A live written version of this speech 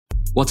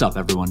What's up,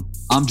 everyone?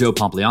 I'm Joe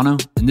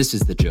Pompliano, and this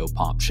is The Joe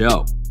Pomp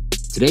Show.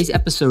 Today's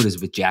episode is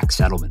with Jack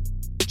Settleman.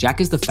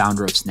 Jack is the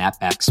founder of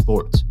Snapback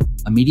Sports,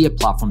 a media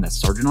platform that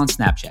started on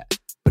Snapchat,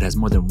 but has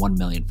more than 1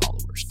 million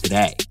followers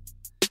today.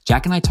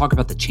 Jack and I talk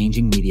about the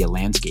changing media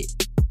landscape,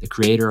 the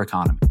creator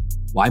economy,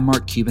 why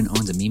Mark Cuban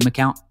owns a meme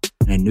account,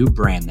 and a new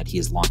brand that he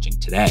is launching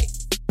today.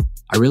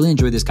 I really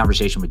enjoyed this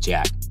conversation with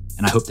Jack,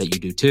 and I hope that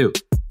you do too.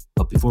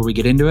 But before we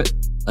get into it,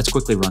 let's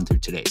quickly run through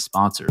today's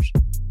sponsors.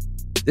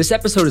 This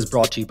episode is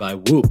brought to you by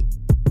Whoop.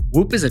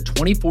 Whoop is a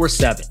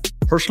 24/7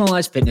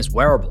 personalized fitness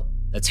wearable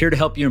that's here to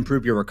help you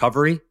improve your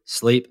recovery,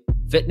 sleep,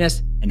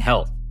 fitness, and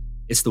health.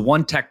 It's the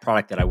one tech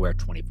product that I wear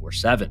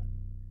 24/7.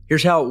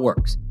 Here's how it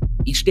works.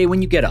 Each day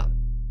when you get up,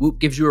 Whoop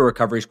gives you a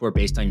recovery score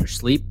based on your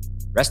sleep,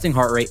 resting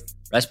heart rate,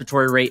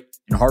 respiratory rate,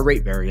 and heart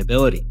rate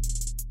variability.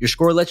 Your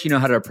score lets you know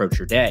how to approach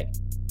your day,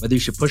 whether you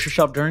should push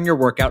yourself during your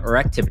workout or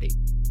activity,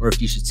 or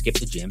if you should skip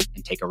the gym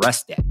and take a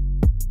rest day.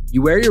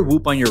 You wear your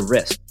Whoop on your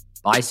wrist,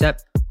 bicep,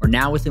 or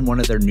now within one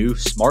of their new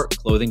smart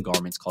clothing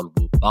garments called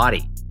Whoop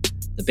Body.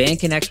 The band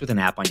connects with an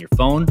app on your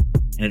phone,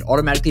 and it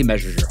automatically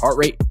measures your heart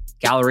rate,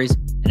 calories,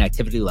 and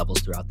activity levels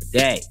throughout the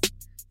day.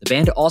 The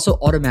band also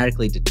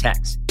automatically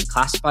detects and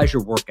classifies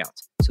your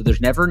workouts, so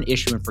there's never an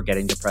issue in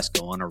forgetting to press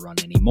go on a run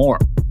anymore.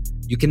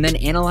 You can then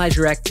analyze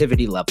your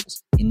activity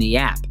levels in the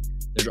app.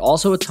 There's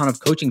also a ton of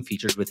coaching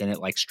features within it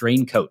like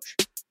Strain Coach,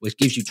 which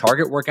gives you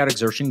target workout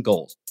exertion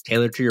goals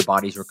tailored to your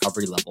body's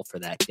recovery level for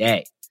that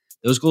day.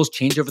 Those goals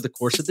change over the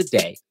course of the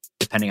day,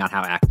 depending on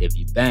how active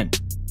you've been.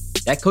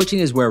 That coaching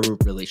is where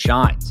Whoop really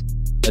shines.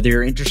 Whether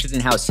you're interested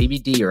in how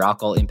CBD or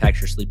alcohol impacts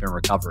your sleep and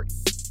recovery,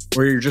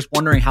 or you're just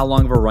wondering how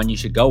long of a run you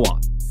should go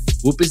on,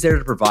 Whoop is there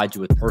to provide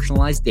you with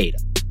personalized data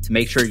to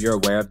make sure you're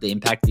aware of the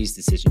impact these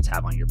decisions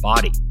have on your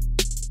body.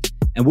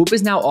 And Whoop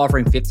is now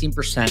offering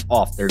 15%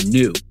 off their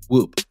new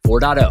Whoop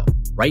 4.0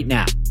 right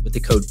now with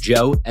the code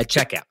JOE at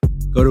checkout.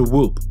 Go to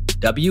Whoop,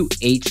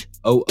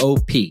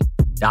 WHOOP.com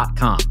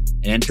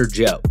and enter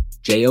Joe,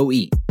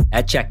 JOE,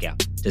 at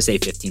checkout to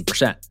save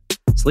 15%.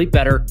 Sleep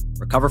better,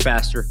 recover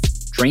faster,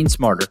 train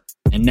smarter,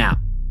 and now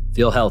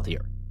feel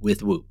healthier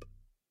with Whoop.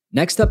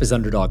 Next up is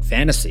Underdog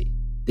Fantasy,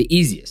 the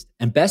easiest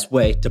and best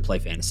way to play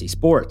fantasy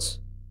sports.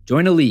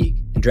 Join a league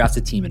and draft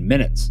a team in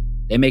minutes.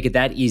 They make it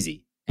that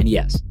easy, and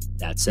yes,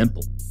 that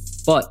simple.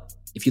 But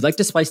if you'd like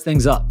to spice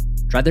things up,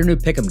 try their new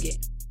Pick'em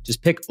game.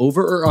 Just pick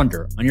over or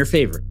under on your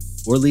favorite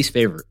or least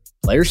favorite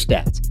player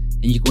stats,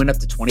 and you can win up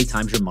to 20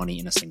 times your money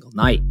in a single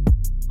night.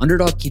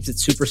 Underdog keeps it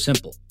super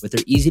simple with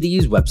their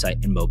easy-to-use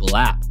website and mobile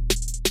app.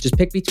 Just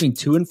pick between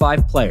 2 and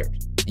 5 players,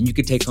 and you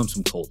can take home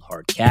some cold,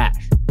 hard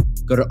cash.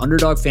 Go to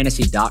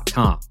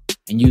UnderdogFantasy.com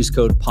and use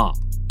code POMP.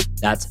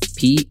 That's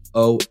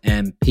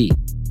POMP,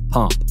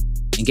 POMP,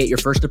 and get your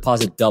first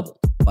deposit doubled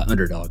by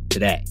Underdog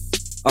today.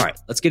 All right,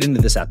 let's get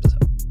into this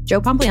episode. Joe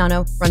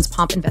Pompliano runs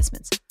Pomp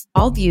Investments.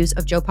 All views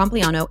of Joe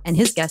Pompliano and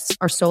his guests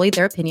are solely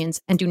their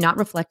opinions and do not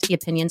reflect the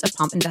opinions of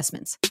Pomp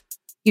Investments.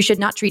 You should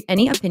not treat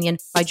any opinion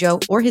by Joe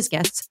or his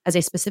guests as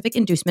a specific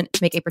inducement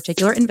to make a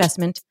particular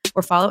investment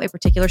or follow a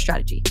particular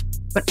strategy,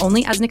 but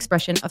only as an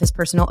expression of his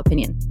personal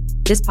opinion.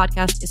 This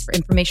podcast is for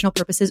informational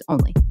purposes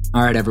only.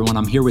 All right, everyone,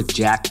 I'm here with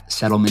Jack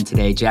Settleman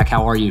today. Jack,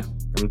 how are you?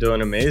 I'm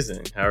doing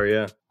amazing. How are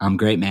you? I'm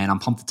great, man. I'm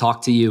pumped to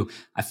talk to you.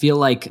 I feel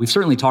like we've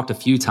certainly talked a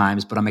few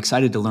times, but I'm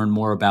excited to learn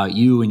more about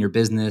you and your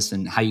business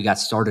and how you got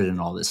started and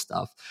all this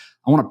stuff.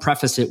 I want to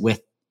preface it with,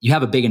 you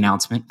have a big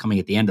announcement coming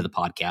at the end of the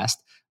podcast.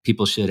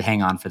 People should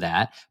hang on for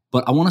that.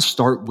 But I want to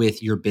start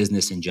with your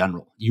business in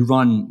general. You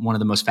run one of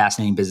the most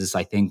fascinating businesses,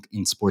 I think,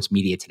 in sports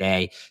media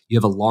today. You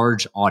have a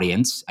large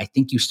audience. I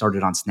think you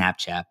started on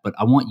Snapchat, but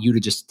I want you to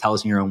just tell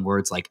us in your own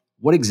words, like,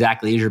 what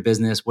exactly is your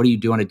business? What do you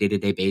do on a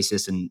day-to-day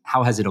basis? And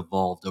how has it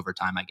evolved over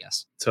time, I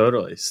guess?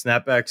 Totally.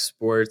 Snapback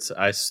Sports,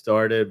 I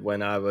started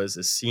when I was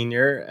a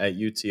senior at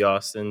UT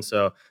Austin.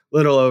 So a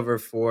little over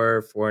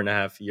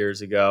 4.5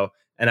 years ago.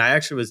 And I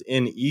actually was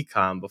in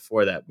e-com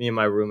before that. Me and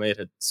my roommate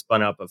had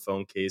spun up a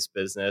phone case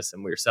business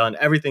and we were selling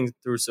everything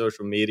through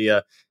social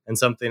media. And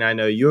something I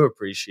know you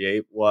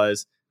appreciate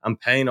was I'm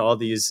paying all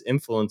these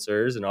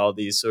influencers and all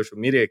these social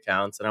media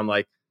accounts. And I'm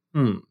like,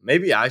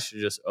 maybe I should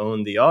just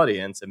own the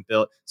audience and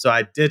build. So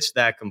I ditched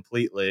that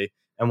completely.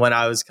 And when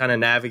I was kind of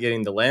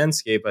navigating the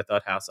landscape, I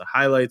thought House of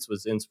Highlights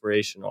was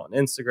inspirational on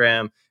Instagram.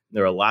 And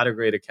there were a lot of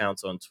great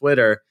accounts on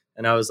Twitter.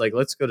 And I was like,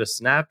 let's go to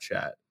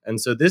Snapchat. And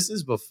so this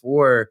is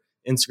before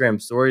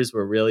Instagram stories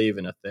were really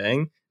even a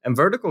thing. And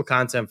vertical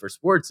content for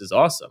sports is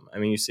awesome. I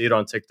mean, you see it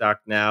on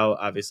TikTok now,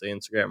 obviously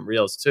Instagram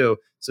Reels too.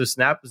 So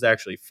Snap was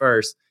actually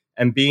first.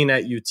 And being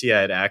at UT, I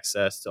had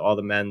access to all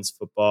the men's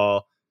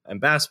football and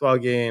basketball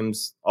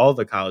games, all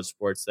the college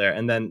sports there,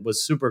 and then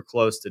was super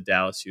close to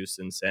Dallas,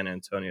 Houston, San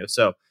Antonio.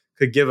 So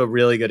could give a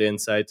really good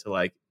insight to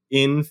like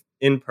in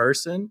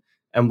person.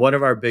 And one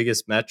of our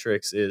biggest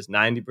metrics is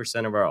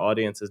 90% of our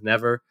audience has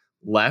never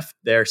left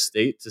their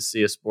state to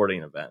see a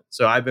sporting event.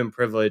 So I've been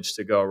privileged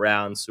to go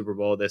around Super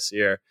Bowl this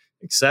year,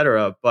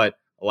 etc. But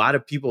a lot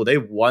of people, they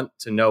want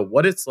to know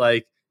what it's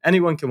like.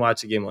 Anyone can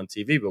watch a game on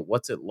TV, but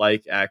what's it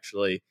like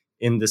actually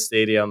in the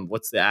stadium?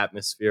 What's the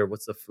atmosphere?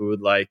 What's the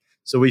food like?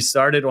 So we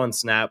started on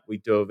Snap. We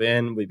dove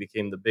in. We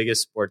became the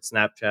biggest sports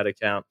Snapchat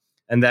account.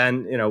 And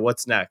then,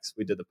 what's next?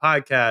 We did the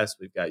podcast.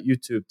 We've got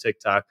YouTube,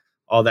 TikTok,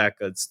 all that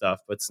good stuff.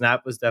 But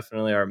Snap was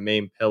definitely our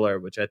main pillar,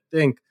 which I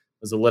think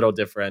was a little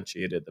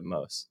differentiated the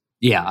most.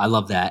 Yeah, I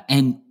love that.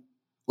 And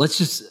let's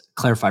just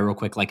clarify real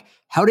quick, like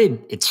how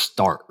did it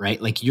start,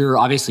 right? Like you're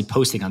obviously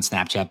posting on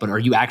Snapchat, but are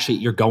you actually,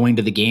 you're going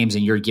to the games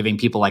and you're giving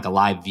people like a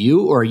live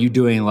view, or are you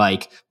doing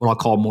like what I'll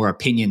call more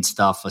opinion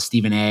stuff, a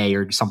Stephen A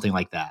or something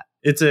like that?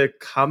 It's a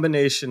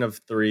combination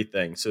of three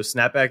things. So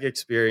Snapback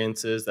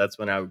experiences, that's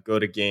when I would go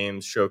to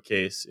games,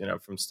 showcase,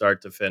 from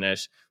start to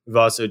finish. We've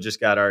also just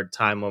got our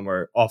time when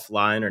we're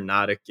offline or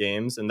not at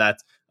games. And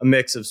that's a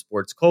mix of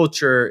sports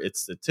culture, it's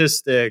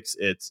statistics,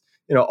 it's,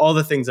 all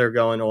the things that are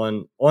going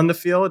on the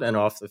field and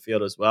off the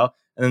field as well.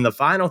 And then the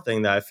final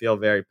thing that I feel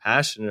very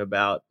passionate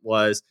about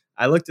was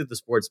I looked at the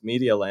sports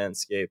media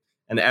landscape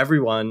and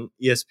everyone,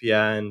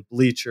 ESPN,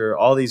 Bleacher,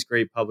 all these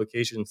great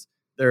publications,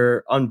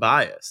 they're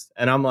unbiased.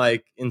 And I'm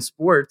like, in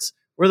sports,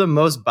 we're the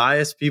most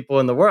biased people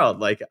in the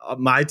world. Like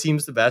my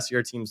team's the best,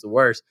 your team's the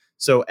worst.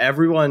 So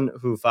everyone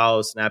who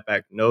follows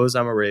Snapback knows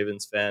I'm a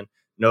Ravens fan,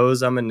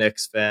 knows I'm a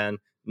Knicks fan,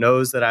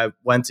 knows that I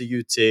went to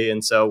UT.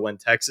 And so when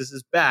Texas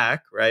is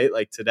back, right,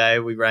 like today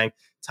we ranked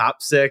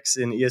top 6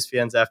 in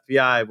ESPN's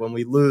FPI. When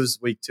we lose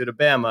week 2 to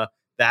Bama,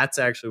 that's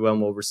actually when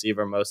we'll receive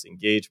our most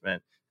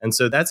engagement. And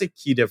so that's a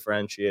key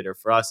differentiator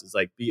for us, is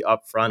like be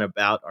upfront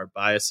about our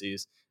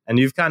biases. And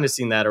you've kind of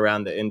seen that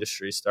around the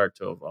industry start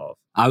to evolve.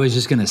 I was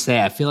just going to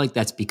say, I feel like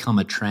that's become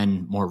a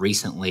trend more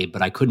recently,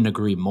 but I couldn't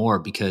agree more,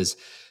 because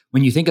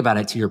when you think about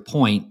it, to your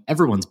point,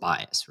 everyone's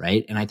biased,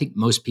 right? And I think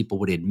most people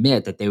would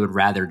admit that they would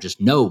rather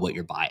just know what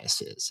your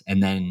bias is.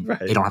 And then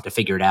They don't have to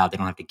figure it out. They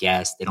don't have to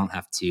guess. They don't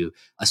have to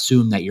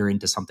assume that you're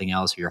into something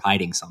else or you're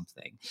hiding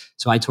something.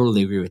 So I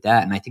totally agree with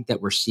that. And I think that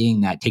we're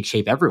seeing that take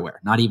shape everywhere,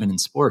 not even in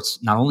sports,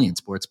 not only in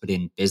sports, but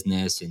in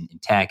business and in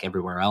tech,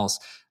 everywhere else.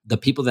 The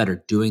people that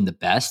are doing the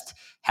best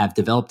have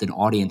developed an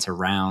audience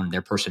around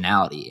their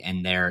personality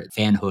and their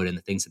fanhood and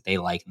the things that they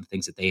like and the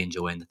things that they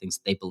enjoy and the things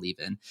that they believe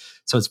in.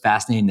 So it's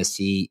fascinating to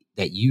see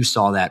that you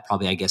saw that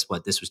probably, I guess,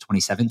 this was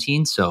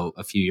 2017, so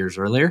a few years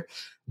earlier.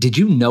 Did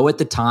you know at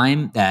the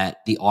time that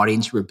the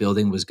audience you were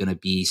building was going to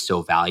be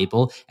so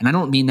valuable? And I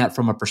don't mean that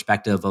from a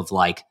perspective of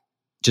like,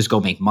 just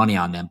go make money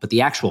on them, but the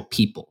actual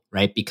people,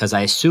 right? Because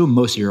I assume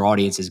most of your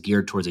audience is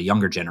geared towards a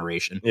younger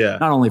generation,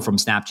 not only from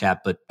Snapchat,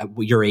 but at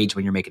your age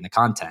when you're making the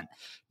content.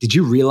 Did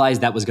you realize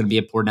that was going to be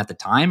important at the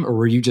time, or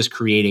were you just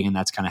creating and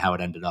that's kind of how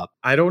it ended up?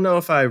 I don't know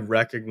if I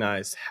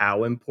recognized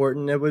how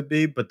important it would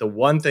be, but the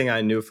one thing I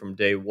knew from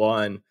day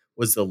one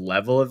was the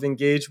level of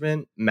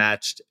engagement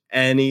matched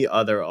any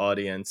other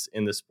audience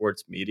in the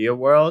sports media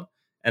world.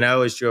 And I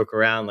always joke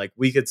around, like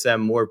we could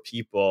send more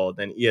people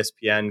than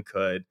ESPN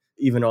could,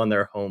 even on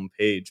their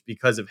homepage,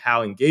 because of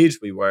how engaged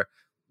we were.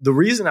 The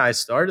reason I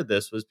started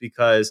this was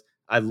because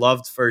I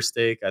loved First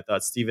Take. I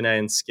thought Stephen A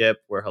and Skip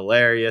were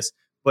hilarious,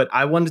 but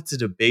I wanted to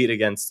debate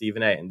against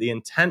Stephen A. And the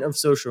intent of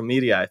social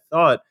media, I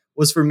thought,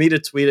 was for me to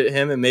tweet at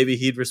him and maybe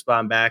he'd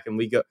respond back and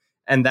we go.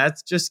 And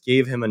that just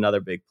gave him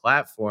another big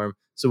platform.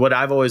 So what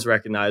I've always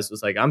recognized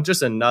was like, I'm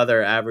just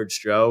another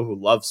average Joe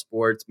who loves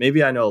sports.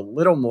 Maybe I know a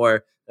little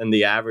more than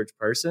the average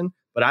person,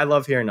 but I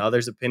love hearing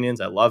others'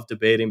 opinions. I love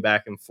debating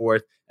back and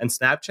forth. And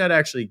Snapchat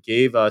actually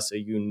gave us a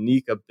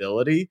unique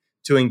ability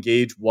to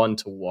engage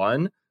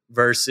one-to-one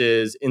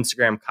versus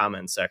Instagram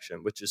comment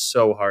section, which is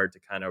so hard to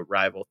kind of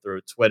rival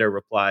through. Twitter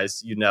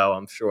replies,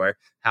 I'm sure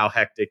how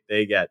hectic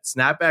they get.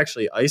 Snap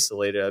actually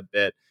isolated a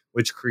bit,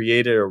 which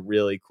created a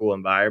really cool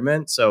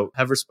environment. So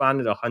have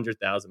responded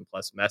 100,000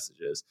 plus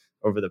messages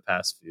over the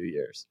past few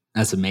years.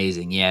 That's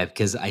amazing. Yeah,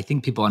 because I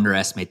think people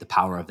underestimate the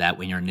power of that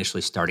when you're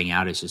initially starting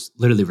out. It's just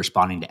literally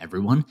responding to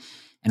everyone.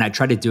 And I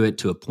try to do it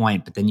to a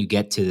point, but then you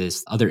get to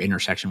this other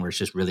intersection where it's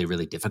just really,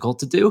 really difficult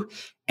to do.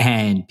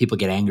 And people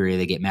get angry,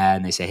 they get mad,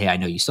 and they say, hey, I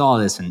know you saw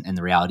this. And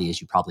the reality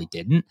is you probably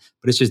didn't,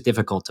 but it's just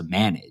difficult to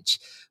manage.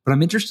 But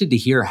I'm interested to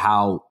hear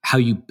how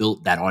you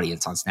built that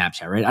audience on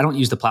Snapchat, right? I don't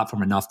use the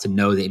platform enough to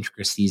know the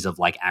intricacies of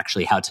like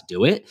actually how to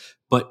do it,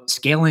 but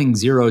scaling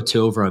 0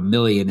 to over 1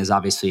 million is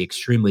obviously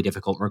extremely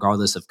difficult,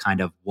 regardless of kind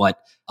of what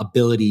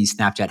abilities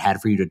Snapchat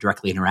had for you to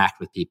directly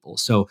interact with people.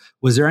 So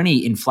was there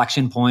any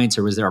inflection points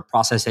or was there a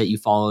process that you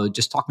followed?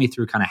 Just talk me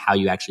through kind of how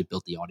you actually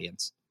built the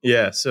audience.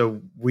 Yeah,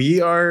 so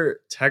we are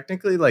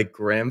technically like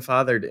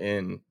grandfathered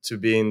in to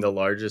being the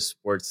largest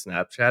sports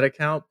Snapchat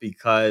account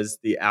because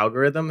the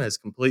algorithm has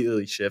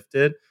completely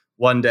shifted.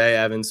 One day,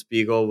 Evan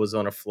Spiegel was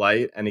on a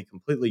flight and he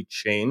completely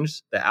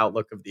changed the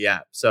outlook of the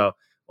app. So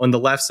on the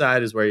left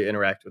side is where you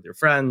interact with your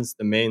friends.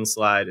 The main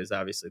slide is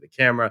obviously the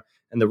camera.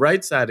 And the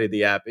right side of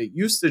the app, it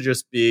used to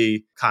just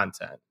be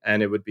content.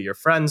 And it would be your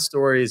friends'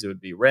 stories. It would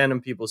be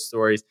random people's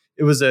stories.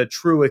 It was a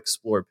true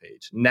explore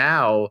page.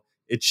 Now,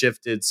 it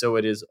shifted so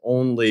it is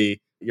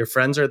only your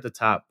friends are at the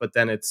top, but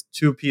then it's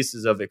 2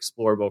 pieces of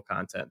explorable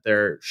content.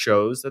 There are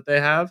shows that they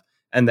have,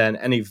 and then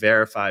any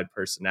verified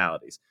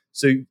personalities.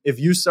 So if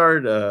you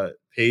started a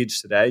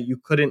page today, you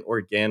couldn't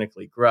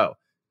organically grow.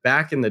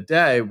 Back in the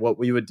day, what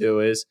we would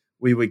do is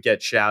we would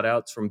get shout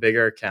outs from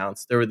bigger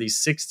accounts. There were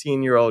these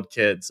 16-year-old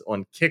kids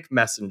on Kick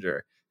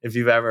Messenger, if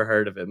you've ever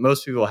heard of it.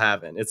 Most people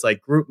haven't. It's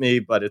like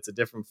GroupMe, but it's a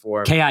different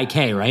form.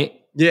 KIK, right?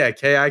 Yeah,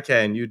 KIK.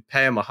 And you'd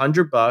pay them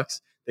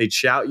 $100. They'd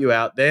shout you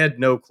out. They had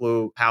no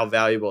clue how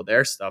valuable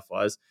their stuff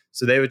was.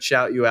 So they would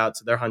shout you out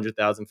to their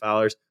 100,000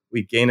 followers.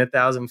 We'd gain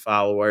 1,000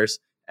 followers.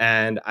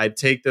 And I'd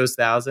take those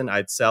 1,000,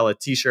 I'd sell a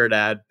t-shirt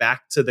ad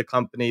back to the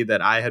company that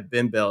I had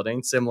been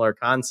building, similar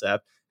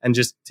concept, and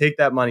just take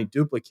that money,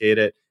 duplicate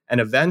it.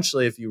 And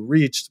eventually, if you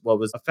reached what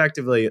was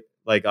effectively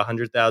like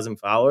 100,000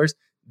 followers,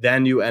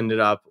 then you ended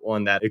up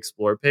on that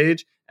Explore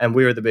page. And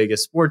we were the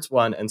biggest sports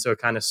one. And so it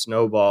kind of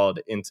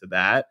snowballed into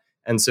that.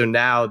 And so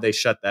now they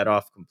shut that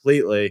off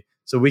completely.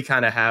 So we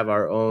kind of have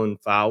our own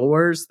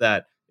followers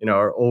that,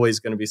 are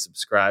always going to be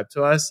subscribed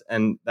to us.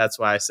 And that's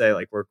why I say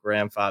like we're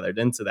grandfathered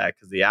into that,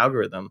 because the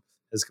algorithm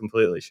has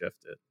completely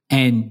shifted.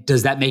 And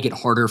does that make it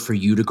harder for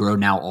you to grow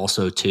now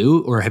also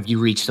too? Or have you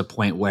reached a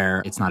point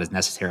where it's not as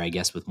necessary, I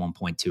guess, with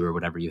 1.2 or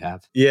whatever you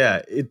have?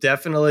 Yeah, it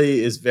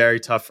definitely is very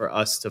tough for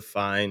us to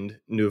find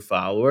new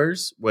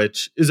followers,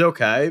 which is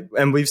okay.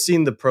 And we've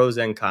seen the pros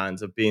and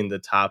cons of being the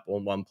top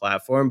on one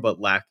platform, but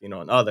lacking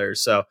on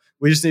others. So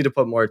we just need to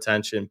put more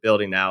attention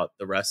building out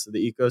the rest of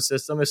the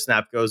ecosystem. If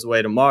Snap goes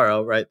away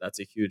tomorrow, right, that's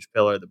a huge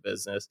pillar of the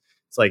business.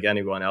 It's like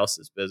anyone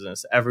else's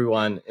business.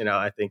 Everyone,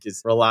 I think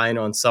is relying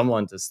on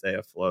someone to stay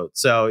afloat.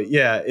 So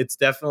yeah, it's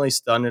definitely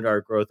stunted our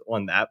growth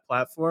on that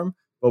platform,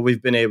 but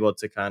we've been able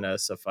to kind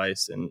of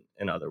suffice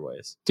in other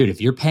ways. Dude,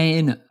 if you're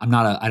paying,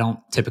 I don't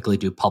typically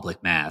do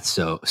public math,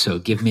 so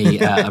give me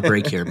a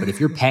break here. But if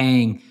you're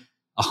paying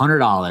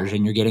 $100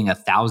 and you're getting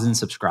 1,000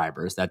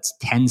 subscribers, that's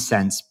 10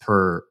 cents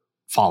per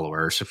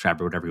follower or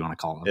subscriber, whatever you want to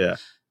call them. Yeah.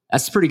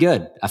 That's pretty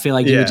good. I feel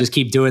like you would just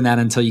keep doing that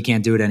until you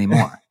can't do it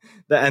anymore.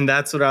 And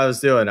that's what I was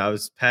doing. I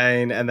was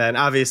paying. And then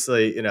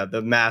obviously,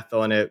 the math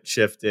on it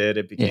shifted.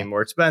 It became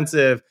more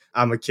expensive.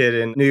 I'm a kid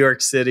in New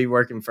York City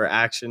working for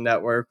Action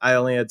Network. I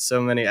only had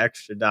so many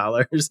extra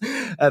dollars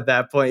at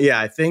that point. Yeah,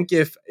 I think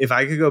if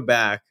I could go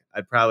back,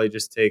 I'd probably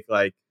just take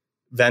like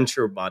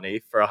venture money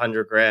for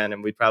 $100,000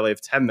 and we'd probably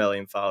have 10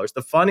 million followers.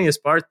 The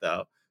funniest part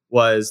though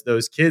was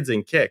those kids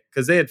in Kick,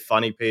 because they had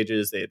funny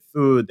pages, they had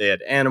food, they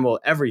had animal,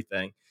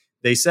 everything.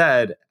 They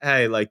said,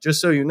 hey, like, just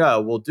so you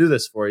know, we'll do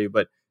this for you,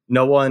 but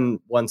no one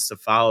wants to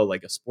follow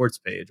like a sports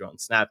page on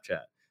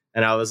Snapchat.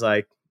 And I was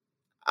like,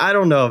 I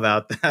don't know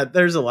about that.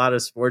 There's a lot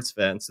of sports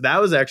fans. So that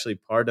was actually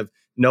part of,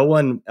 no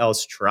one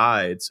else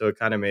tried. So it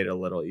kind of made it a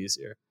little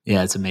easier.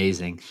 Yeah, it's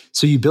amazing.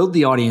 So you build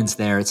the audience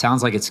there. It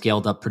sounds like it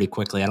scaled up pretty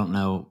quickly. I don't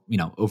know,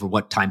 over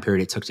what time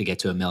period it took to get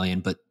to 1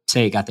 million, but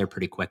say it got there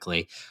pretty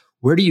quickly.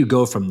 Where do you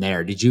go from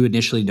there? Did you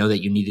initially know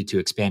that you needed to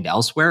expand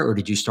elsewhere, or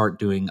did you start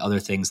doing other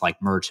things like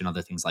merch and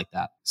other things like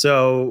that?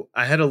 So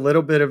I had a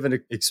little bit of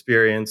an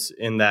experience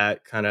in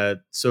that kind of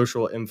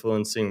social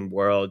influencing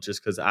world,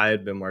 just because I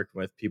had been working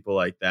with people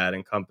like that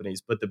and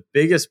companies. But the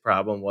biggest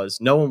problem was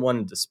no one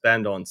wanted to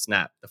spend on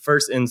Snap. The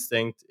first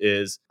instinct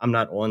is, I'm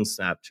not on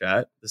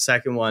Snapchat. The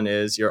second one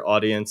is your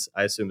audience,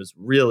 I assume, is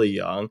really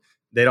young.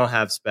 They don't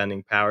have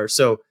spending power.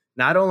 So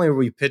not only are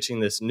we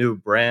pitching this new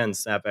brand,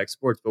 Snapback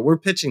Sports, but we're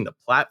pitching the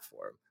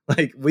platform.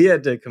 Like, we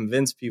had to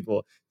convince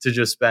people to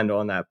just spend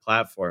on that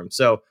platform.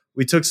 So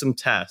we took some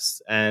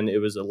tests, and it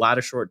was a lot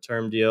of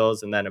short-term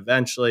deals. And then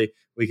eventually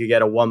we could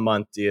get a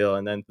 1-month deal,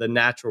 and then the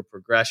natural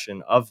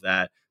progression of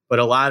that. But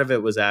a lot of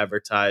it was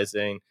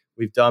advertising.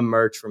 We've done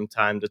merch from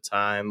time to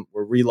time.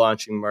 We're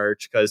relaunching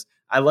merch because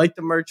I like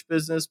the merch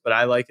business, but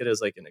I like it as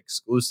like an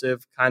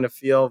exclusive kind of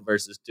feel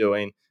versus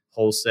doing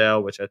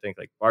wholesale, which I think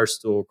like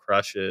Barstool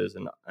crushes,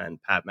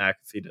 and Pat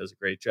McAfee does a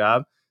great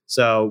job.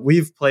 So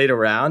we've played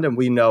around and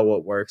we know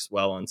what works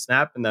well on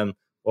Snap and then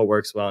what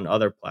works well on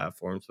other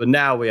platforms. But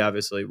now we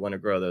obviously want to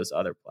grow those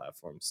other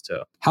platforms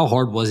too. How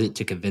hard was it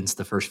to convince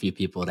the first few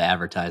people to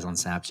advertise on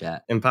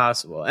Snapchat?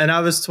 Impossible. And I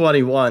was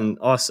 21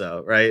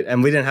 also, right?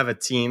 And we didn't have a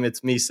team.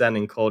 It's me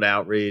sending cold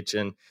outreach.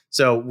 And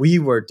so we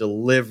were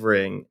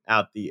delivering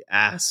out the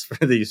ass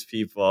for these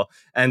people.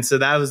 And so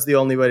that was the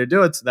only way to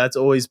do it. So that's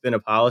always been a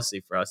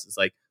policy for us. It's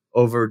like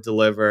over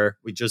deliver.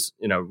 We just,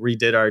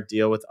 redid our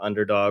deal with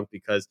Underdog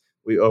because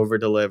we over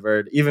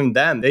delivered. Even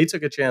then, they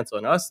took a chance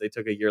on us. They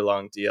took a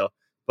year-long deal.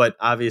 But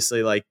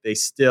obviously, like, they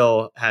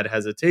still had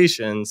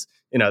hesitations.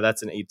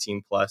 That's an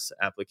 18 plus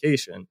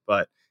application,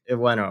 but it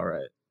went all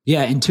right.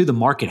 Yeah. And the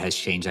market has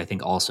changed, I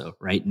think, also.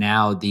 Right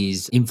now,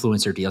 these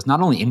influencer deals,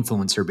 not only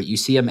influencer, but you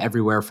see them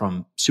everywhere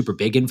from super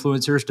big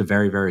influencers to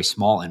very, very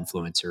small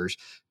influencers.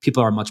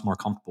 People are much more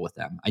comfortable with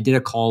them. I did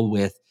a call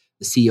with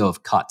the CEO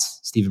of Cuts,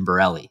 Stephen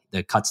Borelli,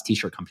 the Cuts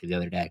t-shirt company, the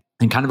other day,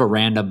 and kind of a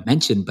random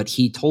mention, but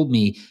he told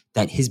me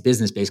that his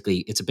business,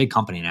 basically, it's a big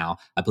company now,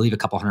 I believe a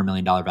couple $100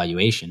 million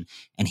valuation.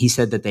 And he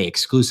said that they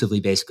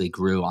exclusively basically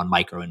grew on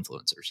micro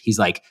influencers. He's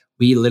like,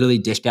 we literally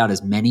dished out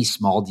as many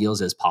small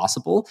deals as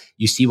possible.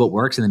 You see what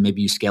works, and then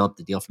maybe you scale up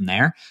the deal from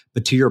there.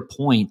 But to your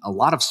point, a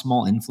lot of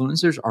small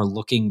influencers are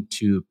looking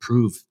to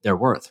prove their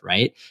worth,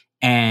 right?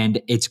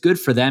 And it's good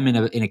for them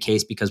in a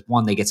case because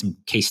one, they get some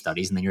case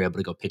studies and then you're able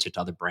to go pitch it to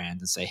other brands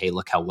and say, hey,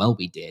 look how well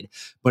we did.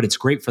 But it's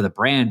great for the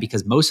brand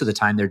because most of the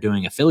time they're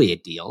doing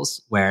affiliate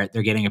deals where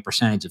they're getting a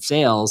percentage of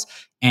sales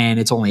and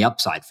it's only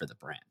upside for the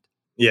brand.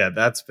 Yeah,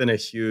 that's been a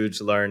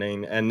huge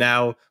learning. And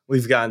now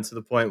we've gotten to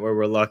the point where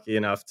we're lucky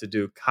enough to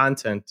do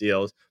content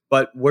deals,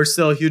 but we're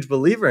still a huge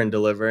believer in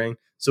delivering.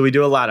 So we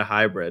do a lot of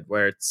hybrid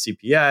where it's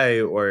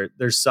CPA or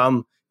there's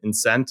some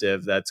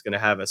incentive that's going to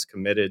have us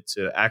committed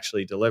to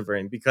actually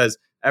delivering because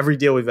every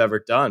deal we've ever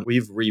done,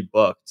 we've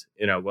rebooked,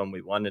 when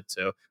we wanted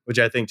to, which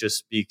I think just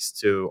speaks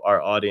to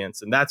our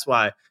audience. And that's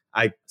why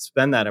I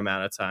spend that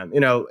amount of time,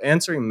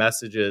 answering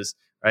messages,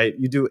 right?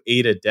 You do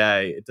 8 a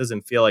day. It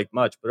doesn't feel like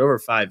much, but over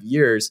 5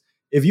 years,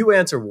 if you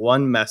answer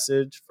one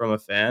message from a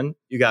fan,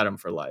 you got them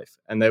for life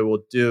and they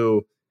will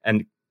do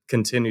and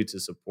continue to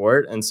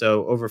support. And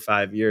so over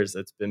 5 years,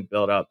 that's been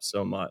built up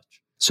so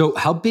much. So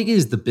how big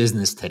is the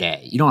business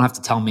today? You don't have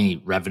to tell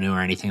me revenue or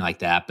anything like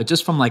that, but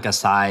just from like a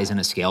size and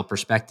a scale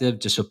perspective,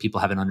 just so people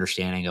have an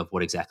understanding of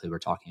what exactly we're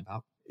talking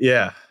about.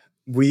 Yeah,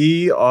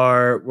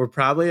 we're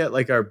probably at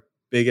like our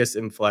biggest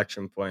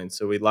inflection point.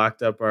 So we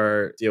locked up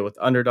our deal with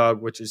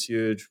Underdog, which is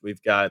huge.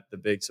 We've got the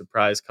big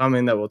surprise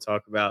coming that we'll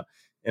talk about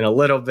in a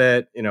little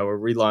bit. We're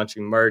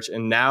relaunching merch.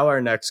 And now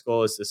our next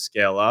goal is to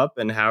scale up.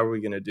 And how are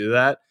we going to do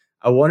that?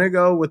 I want to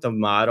go with a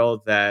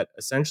model that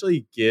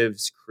essentially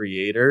gives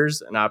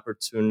creators an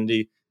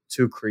opportunity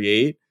to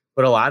create.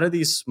 But a lot of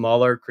these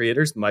smaller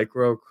creators,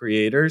 micro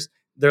creators,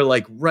 they're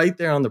like right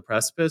there on the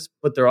precipice,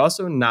 but they're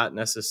also not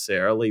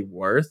necessarily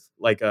worth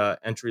like a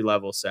entry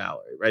level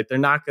salary, right? They're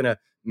not going to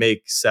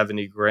make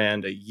 70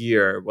 grand a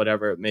year,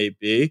 whatever it may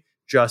be,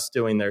 just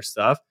doing their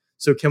stuff.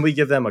 So can we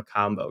give them a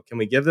combo? Can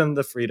we give them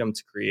the freedom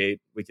to create?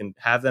 We can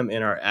have them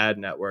in our ad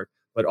network,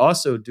 but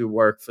also do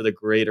work for the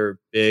greater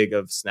big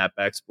of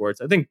snapback sports.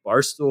 I think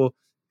Barstool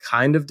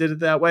kind of did it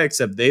that way,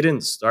 except they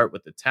didn't start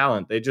with the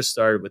talent. They just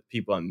started with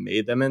people and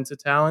made them into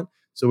talent.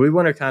 So we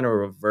want to kind of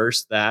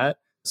reverse that.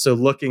 So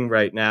looking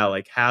right now,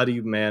 like how do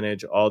you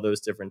manage all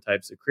those different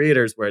types of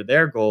creators where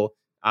their goal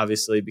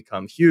obviously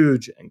become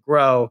huge and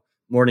grow?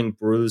 Morning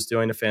Brew's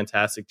doing a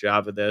fantastic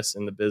job of this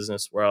in the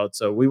business world.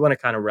 So we want to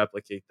kind of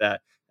replicate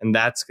that. And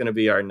that's going to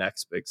be our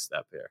next big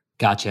step here.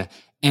 Gotcha.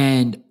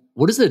 And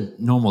what does a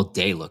normal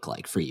day look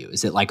like for you?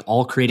 Is it like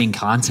all creating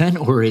content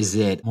or is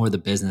it more the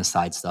business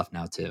side stuff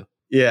now too?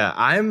 Yeah,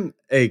 I'm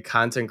a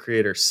content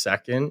creator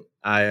second.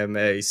 I am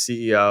a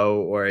CEO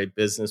or a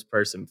business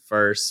person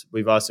first.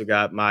 We've also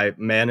got my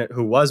man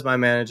who was my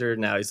manager.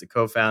 Now he's the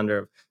co-founder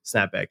of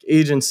Snapback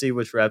Agency,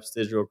 which reps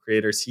digital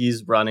creators.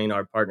 He's running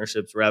our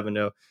partnerships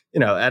revenue.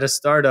 At a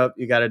startup,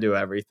 you got to do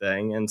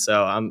everything. And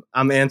so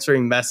I'm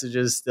answering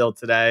messages still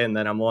today, and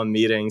then I'm on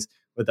meetings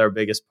with our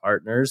biggest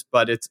partners.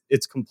 But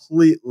it's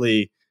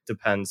completely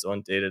depends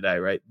on day to day,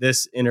 right?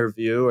 This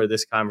interview or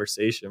this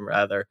conversation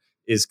rather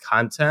is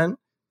content.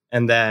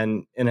 And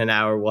then in an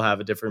hour, we'll have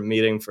a different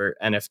meeting for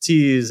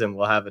NFTs and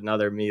we'll have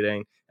another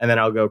meeting. And then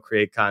I'll go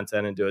create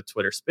content and do a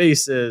Twitter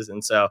Spaces.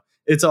 And so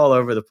it's all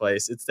over the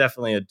place. It's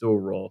definitely a dual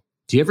role.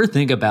 Do you ever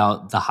think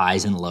about the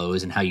highs and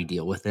lows and how you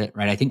deal with it?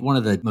 Right. I think one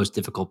of the most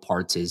difficult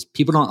parts is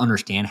people don't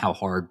understand how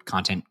hard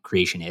content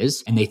creation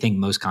is. And they think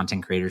most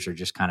content creators are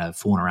just kind of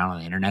fooling around on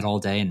the internet all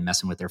day and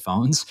messing with their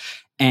phones.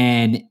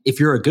 And if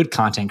you're a good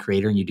content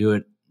creator and you do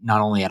it not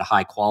only at a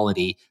high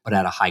quality, but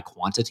at a high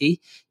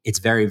quantity, it's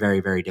very, very,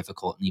 very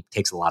difficult and it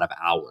takes a lot of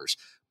hours.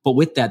 But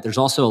with that, there's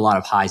also a lot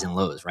of highs and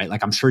lows, right?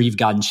 Like I'm sure you've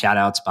gotten shout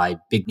outs by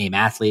big name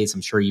athletes.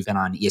 I'm sure you've been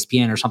on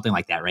ESPN or something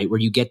like that, right?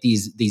 Where you get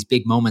these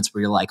big moments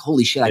where you're like,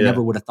 holy shit, I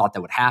never would have thought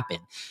that would happen.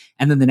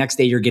 And then the next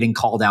day you're getting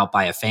called out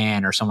by a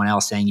fan or someone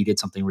else saying you did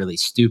something really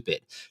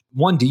stupid.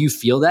 One, do you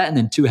feel that? And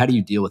then two, how do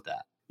you deal with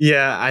that?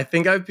 Yeah, I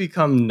think I've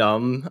become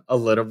numb a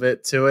little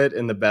bit to it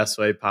in the best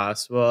way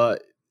possible.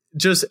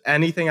 Just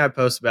anything I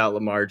post about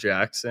Lamar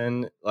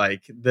Jackson,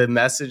 like the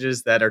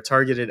messages that are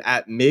targeted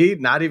at me,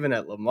 not even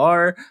at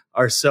Lamar,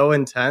 are so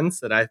intense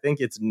that I think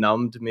it's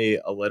numbed me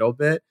a little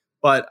bit.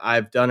 But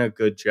I've done a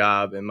good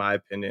job, in my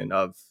opinion,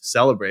 of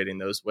celebrating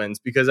those wins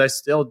because I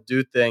still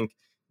do think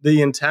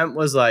the intent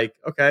was like,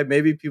 okay,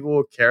 maybe people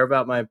will care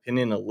about my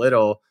opinion a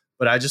little,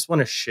 but I just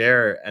want to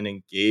share and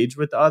engage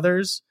with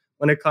others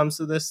when it comes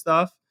to this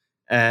stuff.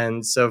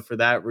 And so for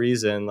that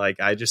reason,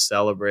 like I just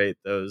celebrate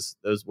those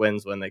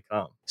wins when they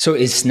come. So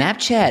is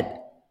Snapchat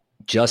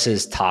just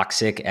as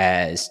toxic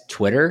as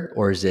Twitter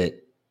or is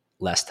it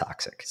less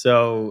toxic?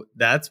 So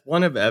that's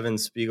one of Evan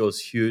Spiegel's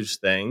huge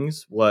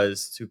things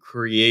was to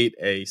create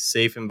a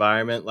safe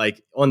environment.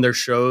 Like on their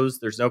shows,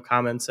 there's no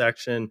comment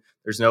section.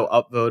 There's no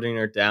upvoting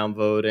or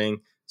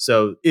downvoting.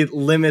 So it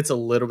limits a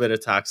little bit of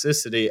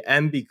toxicity.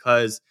 And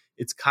because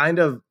it's kind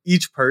of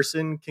each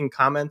person can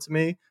comment to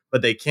me,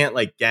 but they can't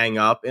like gang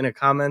up in a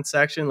comment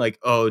section like,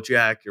 oh,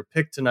 Jack, your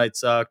pick tonight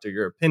sucked or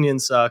your opinion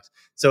sucks.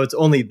 So it's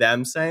only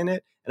them saying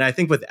it. And I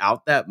think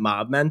without that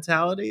mob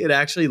mentality, it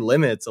actually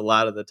limits a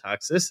lot of the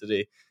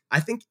toxicity. I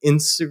think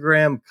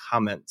Instagram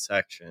comment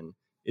section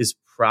is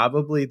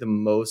probably the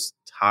most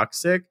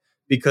toxic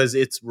because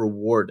it's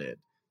rewarded.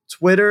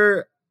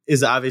 Twitter,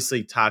 is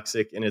obviously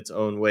toxic in its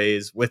own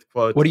ways with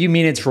quotes. What do you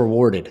mean it's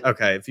rewarded?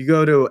 Okay, if you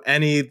go to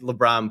any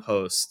LeBron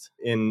post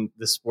in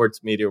the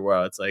sports media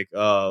world, it's like,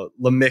 oh,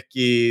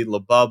 LaMickey,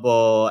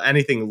 LaBubble,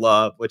 anything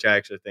love, which I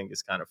actually think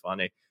is kind of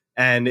funny.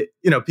 And,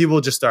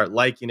 people just start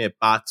liking it.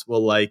 Bots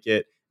will like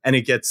it. And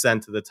it gets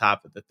sent to the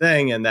top of the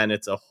thing. And then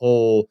it's a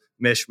whole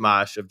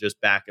mishmash of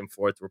just back and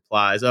forth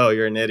replies. Oh,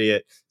 you're an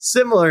idiot.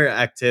 Similar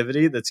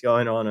activity that's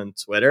going on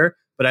Twitter.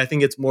 But I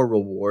think it's more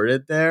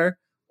rewarded there.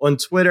 On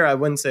Twitter, I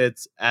wouldn't say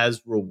it's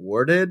as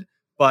rewarded.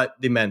 But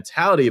the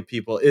mentality of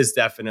people is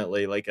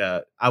definitely like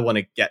I want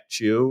to get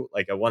you.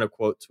 Like I want to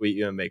quote tweet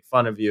you and make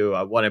fun of you.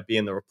 I want to be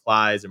in the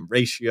replies and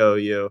ratio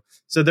you.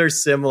 So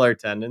there's similar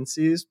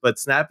tendencies, but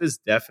Snap is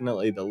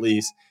definitely the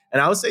least.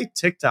 And I would say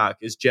TikTok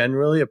is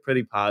generally a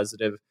pretty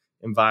positive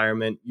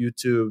environment.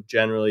 YouTube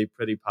generally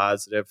pretty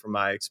positive from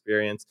my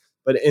experience.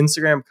 But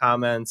Instagram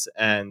comments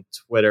and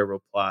Twitter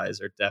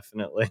replies are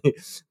definitely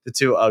the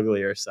two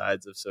uglier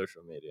sides of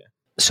social media.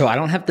 So I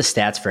don't have the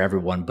stats for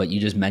everyone, but you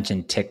just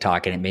mentioned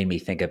TikTok and it made me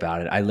think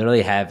about it. I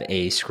literally have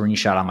a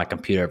screenshot on my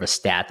computer of a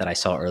stat that I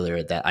saw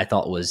earlier that I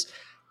thought was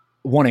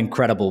one,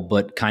 incredible,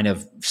 but kind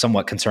of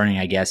somewhat concerning,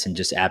 I guess, and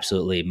just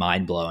absolutely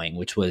mind-blowing,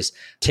 which was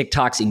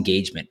TikTok's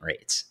engagement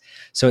rates.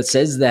 So it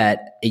says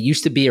that it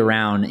used to be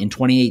around in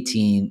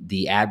 2018,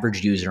 the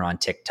average user on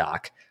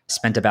TikTok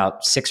spent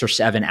about 6 or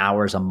 7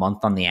 hours a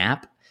month on the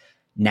app.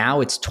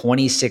 Now it's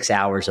 26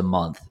 hours a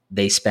month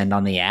they spend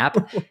on the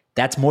app.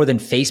 That's more than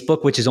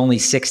Facebook, which is only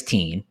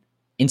 16,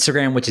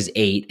 Instagram, which is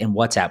 8, and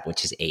WhatsApp,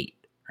 which is 8,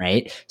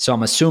 right? So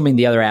I'm assuming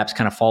the other apps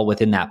kind of fall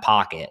within that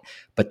pocket,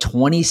 but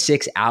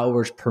 26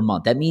 hours per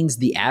month. That means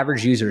the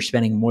average user is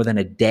spending more than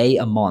a day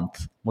a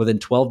month, more than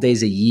 12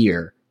 days a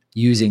year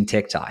using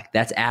TikTok.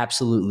 That's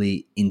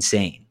absolutely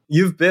insane.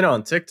 You've been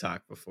on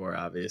TikTok before,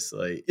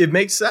 obviously. It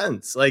makes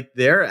sense. Like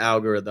their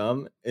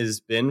algorithm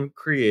has been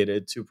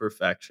created to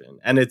perfection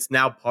and it's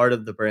now part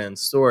of the brand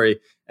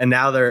story. And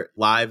now their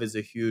live is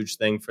a huge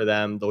thing for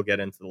them. They'll get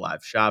into the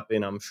live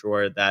shopping. I'm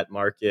sure that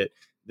market,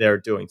 they're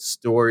doing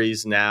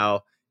stories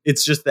now.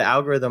 It's just the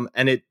algorithm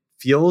and it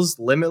feels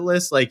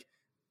limitless. Like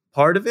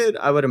part of it,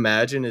 I would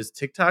imagine, is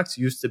TikToks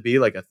used to be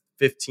like a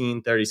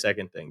 15,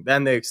 30-second thing.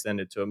 Then they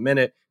extended to a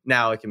minute.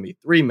 Now it can be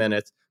 3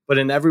 minutes. But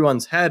in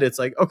everyone's head, it's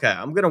like, okay,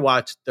 I'm going to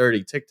watch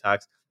 30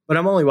 TikToks, but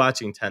I'm only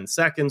watching 10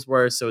 seconds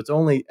worth. So it's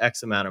only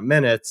X amount of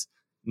minutes.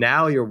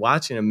 Now you're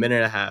watching a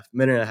minute and a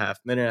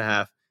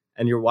half,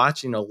 and you're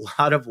watching a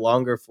lot of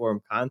longer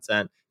form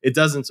content. It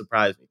doesn't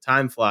surprise me.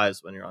 Time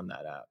flies when you're on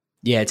that app.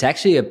 Yeah, it's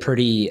actually a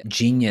pretty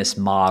genius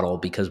model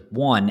because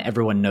one,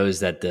 everyone knows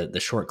that the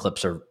short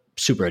clips are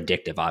super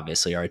addictive.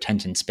 Obviously, our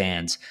attention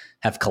spans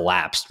have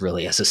collapsed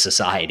really as a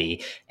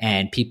society,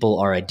 and people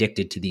are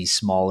addicted to these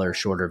smaller,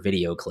 shorter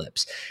video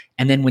clips.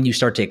 And then when you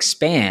start to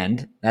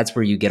expand, that's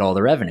where you get all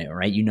the revenue,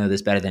 right? You know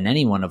this better than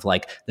anyone of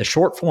like the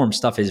short form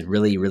stuff is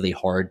really, really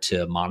hard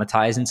to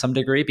monetize in some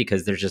degree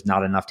because there's just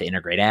not enough to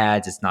integrate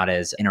ads. It's not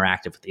as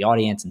interactive with the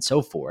audience and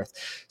so forth.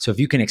 So if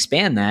you can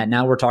expand that,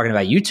 now we're talking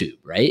about YouTube,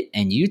 right?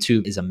 And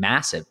YouTube is a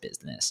massive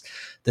business.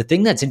 The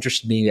thing that's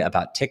interested me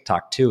about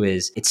TikTok too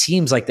is it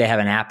seems like they have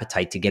an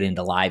appetite to get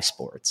into live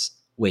sports,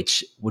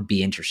 which would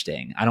be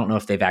interesting. I don't know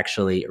if they've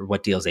actually, or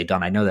what deals they've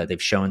done. I know that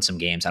they've shown some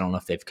games. I don't know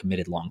if they've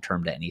committed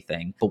long-term to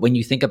anything. But when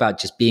you think about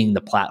just being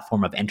the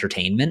platform of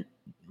entertainment,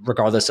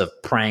 regardless of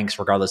pranks,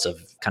 regardless of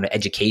kind of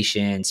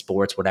education,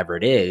 sports, whatever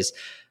it is,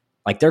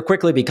 like they're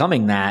quickly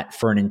becoming that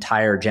for an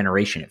entire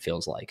generation, it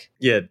feels like.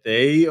 Yeah,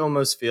 they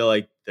almost feel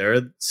like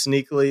they're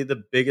sneakily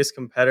the biggest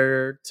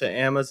competitor to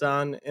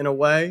Amazon in a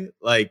way.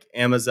 Like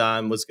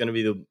Amazon was going to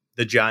be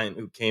the giant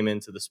who came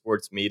into the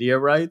sports media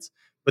rights,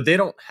 but they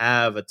don't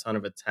have a ton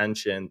of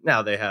attention.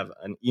 Now they have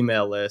an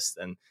email list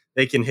and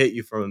they can hit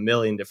you from a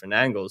million different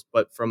angles.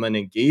 But from an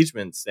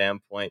engagement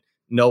standpoint,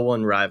 no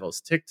one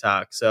rivals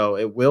TikTok. So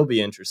it will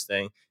be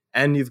interesting.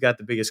 And you've got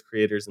the biggest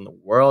creators in the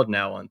world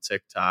now on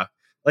TikTok.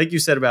 Like you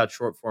said about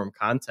short form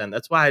content,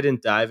 that's why I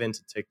didn't dive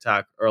into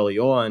TikTok early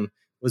on,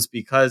 was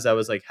because I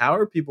was like, how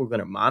are people going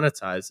to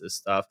monetize this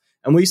stuff?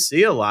 And we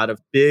see a lot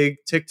of big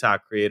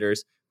TikTok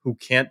creators who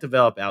can't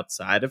develop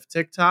outside of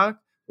TikTok,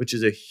 which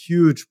is a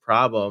huge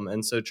problem.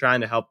 And so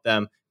trying to help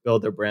them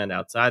build their brand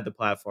outside the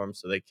platform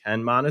so they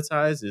can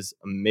monetize is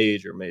a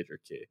major, major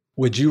key.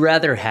 Would you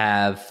rather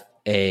have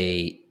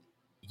a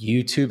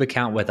YouTube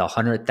account with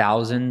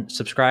 100,000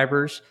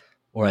 subscribers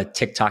or a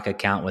TikTok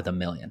account with 1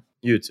 million?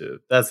 YouTube.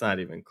 That's not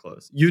even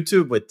close.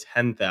 YouTube with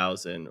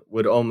 10,000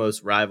 would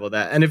almost rival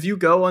that. And if you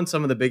go on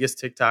some of the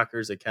biggest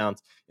TikTokers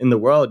accounts in the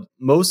world,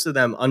 most of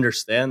them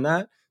understand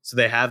that. So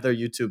they have their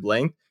YouTube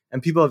link.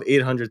 And people have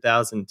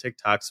 800,000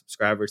 TikTok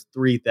subscribers,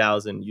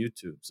 3,000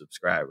 YouTube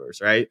subscribers,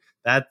 right?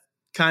 That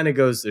kind of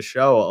goes to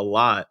show a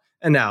lot.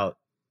 And now,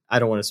 I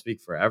don't want to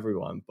speak for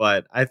everyone,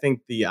 but I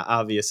think the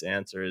obvious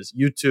answer is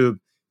YouTube.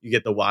 You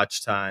get the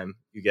watch time,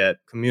 you get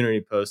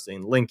community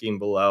posting, linking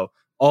below,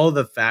 all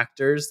the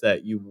factors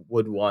that you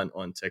would want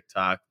on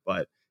TikTok.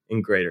 But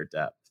in greater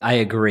depth. I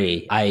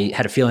agree. I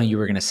had a feeling you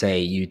were going to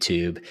say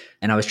YouTube,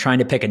 and I was trying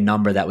to pick a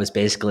number that was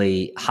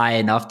basically high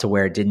enough to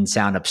where it didn't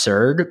sound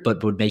absurd,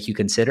 but would make you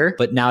consider.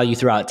 But now you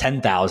throw out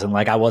 10,000,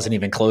 like I wasn't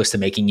even close to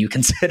making you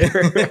consider.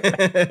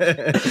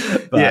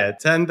 Yeah,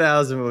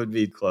 10,000 would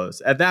be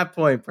close. At that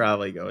point,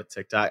 probably go with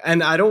TikTok.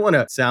 And I don't want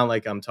to sound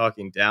like I'm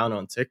talking down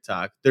on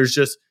TikTok. There's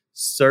just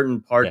certain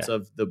parts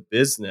of the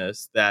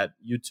business that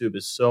YouTube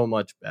is so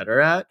much better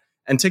at.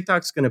 And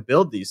TikTok's going to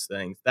build these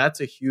things. That's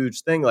a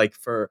huge thing. Like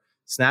for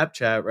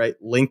Snapchat, right?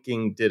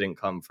 Linking didn't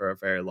come for a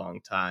very long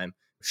time.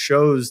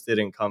 Shows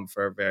didn't come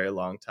for a very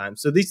long time.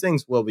 So these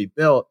things will be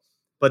built,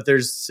 but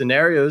there's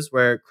scenarios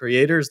where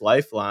creators'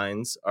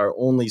 lifelines are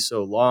only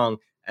so long,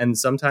 and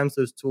sometimes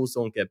those tools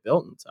don't get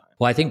built in time.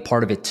 Well, I think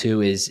part of it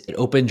too is it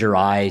opened your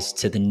eyes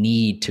to the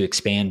need to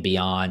expand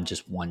beyond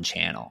just one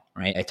channel,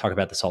 right? I talk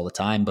about this all the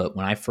time, but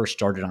when I first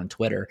started on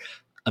Twitter,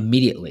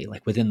 immediately,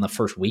 like within the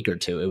first week or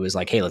two, it was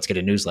like, hey, let's get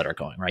a newsletter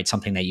going, right?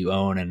 Something that you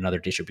own and another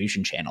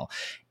distribution channel.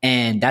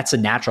 And that's a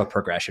natural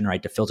progression,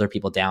 right? To filter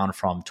people down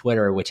from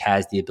Twitter, which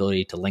has the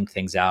ability to link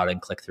things out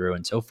and click through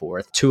and so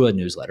forth, to a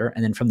newsletter.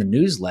 And then from the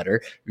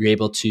newsletter, you're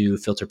able to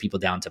filter people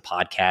down to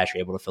podcasts,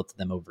 you're able to filter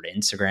them over to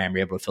Instagram,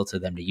 you're able to filter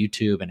them to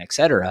YouTube and et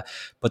cetera.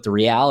 But the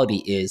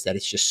reality is that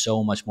it's just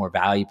so much more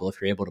valuable if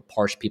you're able to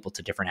parse people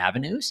to different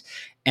avenues.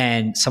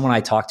 And someone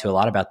I talk to a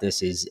lot about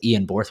this is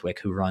Ian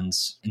Borthwick, who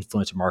runs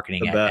influencer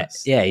marketing.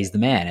 He's the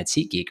man at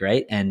SeatGeek,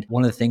 right? And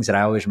one of the things that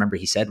I always remember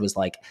he said was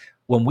like,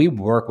 when we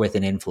work with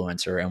an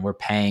influencer and we're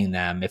paying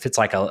them, if it's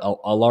like a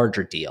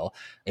larger deal,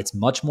 it's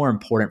much more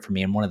important for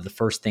me. And one of the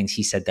first things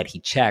he said that he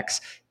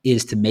checks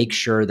is to make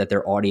sure that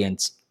their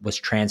audience was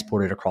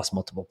transported across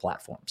multiple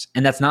platforms.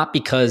 And that's not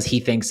because he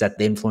thinks that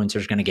the influencer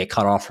is going to get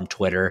cut off from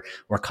Twitter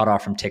or cut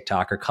off from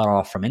TikTok or cut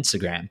off from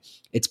Instagram.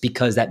 It's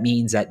because that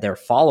means that their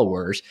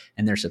followers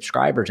and their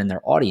subscribers and their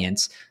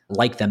audience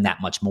like them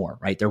that much more,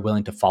 right? They're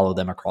willing to follow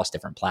them across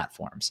different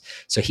platforms.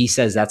 So he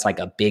says that's like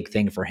a big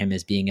thing for him,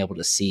 is being able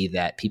to see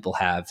that people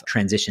have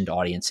transitioned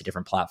audience to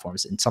different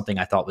platforms, and something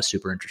I thought was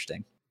super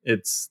interesting.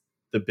 It's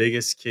the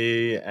biggest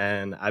key.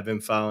 And I've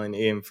been following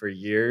Ian for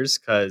years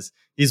because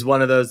he's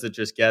one of those that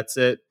just gets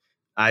it.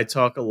 I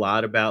talk a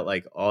lot about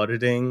like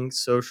auditing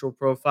social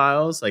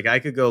profiles. Like I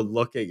could go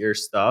look at your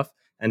stuff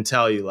and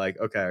tell you like,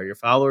 okay, are your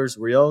followers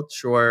real?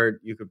 Sure,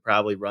 you could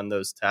probably run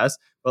those tests,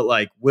 but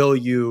like, will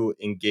you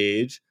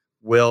engage?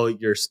 Will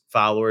your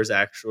followers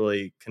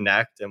actually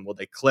connect, and will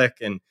they click?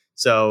 And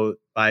so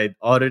by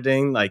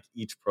auditing like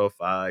each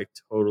profile, I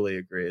totally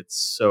agree. It's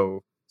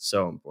so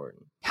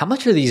important. How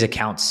much are these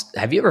accounts?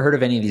 Have you ever heard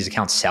of any of these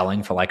accounts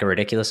selling for like a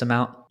ridiculous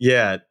amount?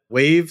 Yeah.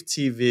 Wave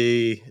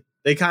TV,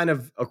 they kind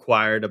of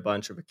acquired a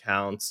bunch of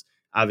accounts.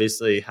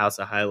 Obviously, House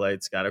of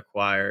Highlights got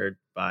acquired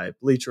by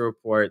Bleacher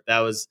Report. That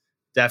was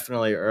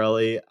definitely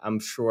early. I'm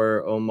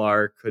sure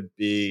Omar could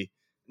be,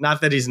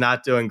 not that he's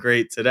not doing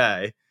great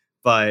today,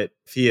 but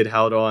if he had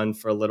held on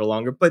for a little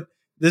longer. But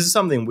this is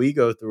something we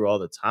go through all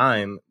the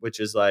time, which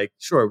is like,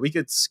 sure, we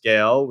could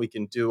scale, we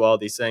can do all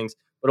these things.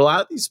 But a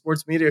lot of these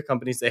sports media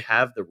companies, they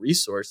have the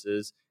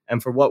resources.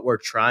 And for what we're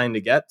trying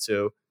to get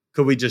to,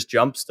 could we just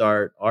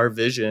jumpstart our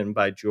vision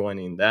by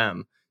joining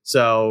them?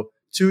 So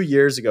 2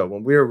 years ago,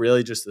 when we were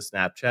really just a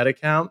Snapchat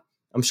account,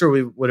 I'm sure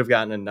we would have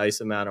gotten a nice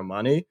amount of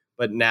money.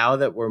 But now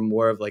that we're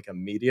more of like a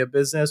media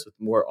business with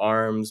more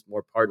arms,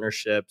 more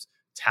partnerships,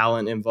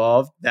 talent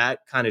involved, that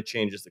kind of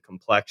changes the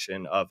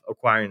complexion of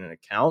acquiring an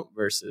account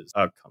versus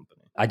a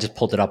company. I just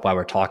pulled it up while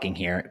we're talking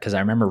here because I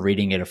remember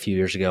reading it a few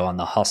years ago on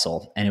The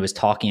Hustle, and it was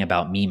talking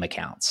about meme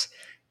accounts.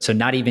 So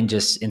not even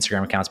just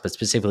Instagram accounts, but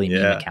specifically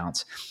meme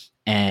accounts.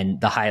 And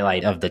the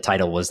highlight of the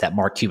title was that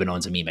Mark Cuban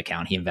owns a meme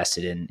account. He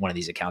invested in one of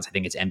these accounts. I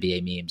think it's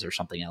NBA memes or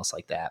something else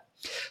like that.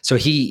 So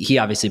he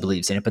obviously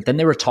believes in it. But then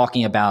they were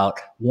talking about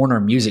Warner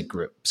Music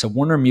Group. So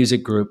Warner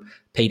Music Group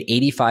paid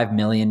 $85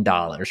 million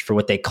for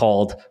what they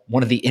called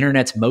one of the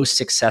internet's most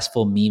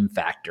successful meme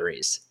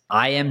factories.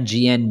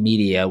 IMGN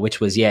Media, which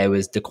was, it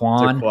was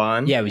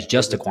Daquan. Yeah, it was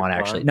just Daquan,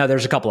 actually. No,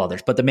 there's a couple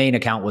others, but the main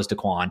account was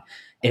Daquan.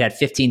 It had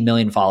 15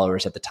 million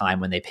followers at the time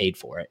when they paid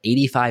for it.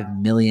 $85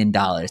 million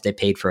they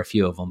paid for a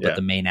few of them, but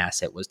the main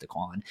asset was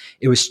Daquan.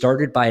 It was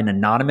started by an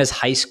anonymous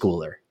high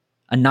schooler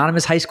in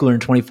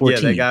 2014. Yeah,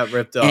 they got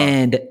ripped off.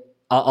 And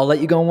I'll let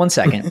you go in 1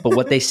 second, but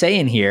what they say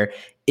in here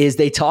is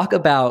they talk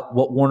about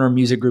what Warner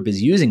Music Group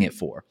is using it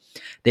for.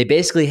 They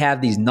basically have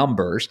these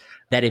numbers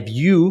that if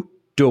you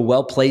do a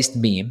well-placed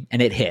meme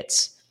and it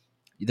hits,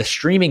 the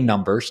streaming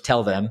numbers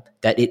tell them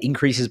that it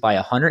increases by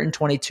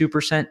 122%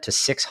 to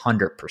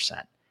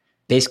 600%.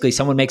 Basically,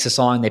 someone makes a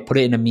song, they put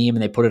it in a meme,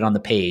 and they put it on the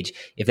page.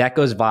 If that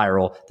goes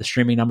viral, the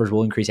streaming numbers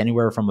will increase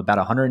anywhere from about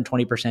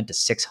 120% to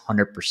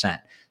 600%.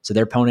 So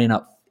they're ponying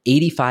up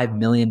 $85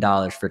 million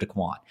for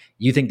Daquan.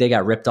 You think they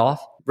got ripped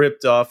off?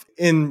 Ripped off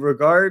in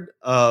regard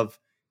of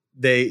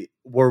they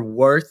were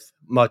worth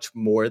much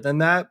more than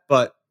that.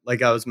 But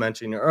like I was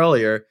mentioning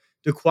earlier,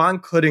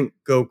 Daquan couldn't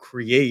go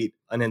create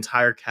an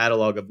entire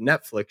catalog of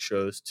Netflix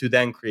shows to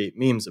then create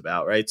memes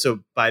about, right? So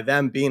by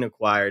them being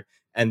acquired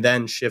and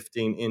then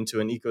shifting into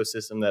an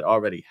ecosystem that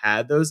already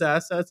had those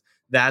assets,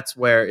 that's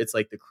where it's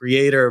like the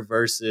creator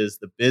versus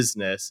the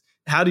business.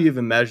 How do you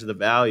even measure the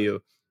value?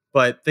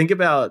 But think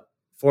about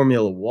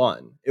Formula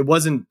One. It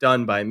wasn't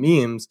done by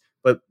memes,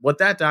 but what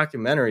that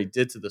documentary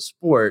did to the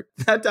sport,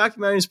 that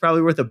documentary is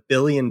probably worth $1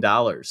 billion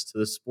to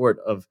the sport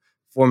of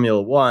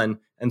Formula One.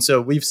 And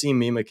so we've seen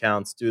meme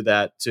accounts do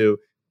that too.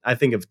 I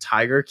think of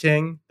Tiger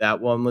King.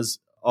 That one was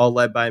all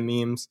led by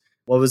memes.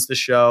 What was the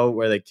show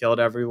where they killed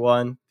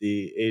everyone?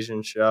 The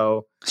Asian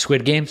show.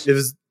 Squid Games? It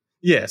was,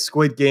 yeah,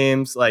 Squid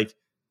Games. Like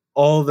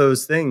all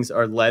those things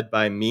are led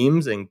by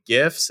memes and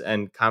GIFs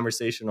and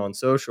conversation on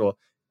social.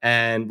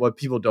 And what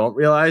people don't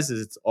realize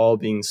is it's all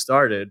being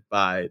started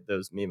by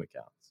those meme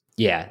accounts.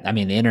 Yeah, I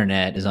mean, the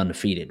internet is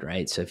undefeated,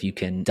 right? So if you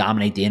can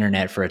dominate the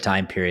internet for a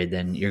time period,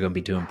 then you're going to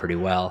be doing pretty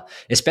well.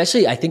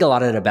 Especially, I think a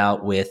lot of it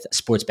about with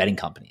sports betting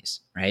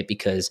companies, right?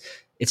 Because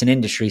it's an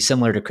industry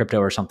similar to crypto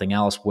or something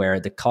else where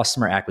the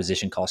customer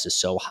acquisition cost is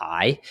so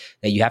high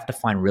that you have to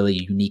find really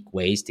unique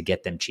ways to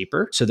get them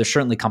cheaper. So there's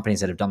certainly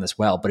companies that have done this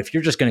well. But if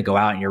you're just going to go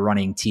out and you're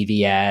running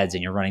TV ads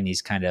and you're running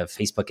these kind of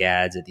Facebook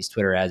ads or these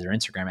Twitter ads or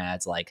Instagram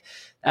ads, like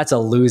that's a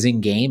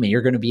losing game. And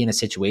you're going to be in a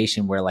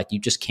situation where like you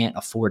just can't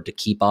afford to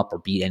keep up or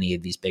beat any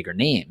of these bigger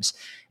names.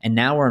 And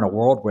now we're in a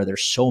world where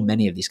there's so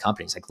many of these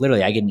companies. Like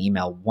literally, I get an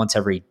email once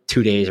every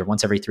 2 days or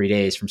once every 3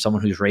 days from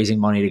someone who's raising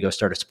money to go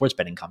start a sports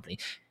betting company.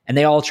 And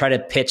they all try to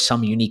pitch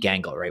some unique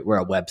angle, right? We're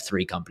a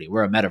Web3 company.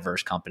 We're a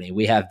metaverse company.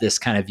 We have this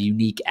kind of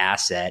unique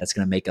asset that's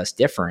going to make us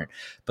different.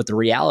 But the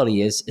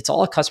reality is it's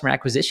all a customer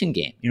acquisition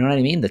game. You know what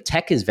I mean? The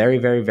tech is very,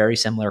 very, very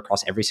similar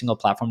across every single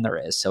platform there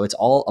is. So it's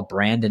all a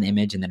brand and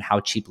image, and then how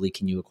cheaply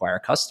can you acquire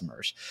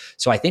customers?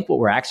 So I think what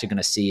we're actually going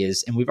to see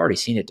is, and we've already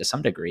seen it to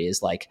some degree,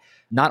 is like,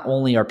 not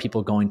only are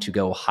people going to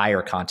go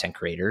hire content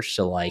creators,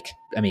 so like,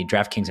 I mean,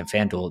 DraftKings and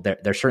FanDuel,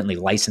 they're certainly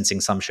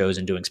licensing some shows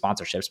and doing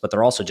sponsorships, but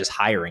they're also just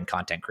hiring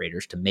content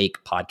creators to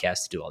make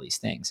podcasts to do all these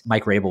things.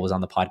 Mike Rabel was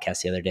on the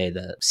podcast the other day,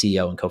 the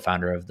CEO and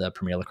co-founder of the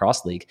Premier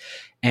Lacrosse League,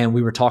 and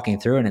we were talking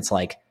through, and it's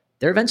like,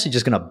 they're eventually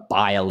just going to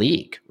buy a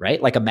league,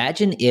 right? Like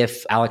imagine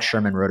if Alex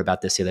Sherman wrote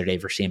about this the other day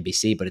for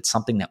CNBC, but it's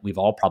something that we've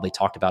all probably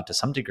talked about to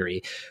some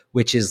degree,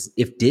 which is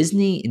if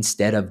Disney,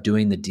 instead of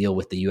doing the deal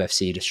with the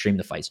UFC to stream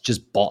the fights,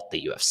 just bought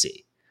the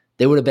UFC,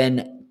 they would have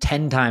been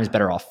 10 times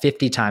better off,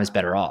 50 times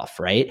better off,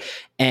 right?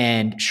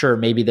 And sure,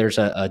 maybe there's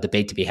a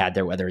debate to be had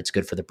there, whether it's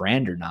good for the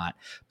brand or not.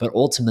 But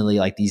ultimately,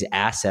 like these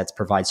assets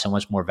provide so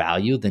much more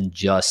value than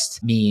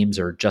just memes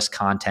or just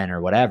content or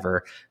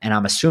whatever. And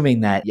I'm assuming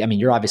that, I mean,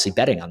 you're obviously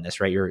betting on this,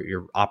 right?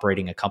 You're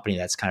operating a company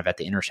that's kind of at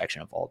the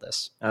intersection of all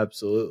this.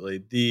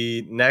 Absolutely.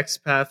 The next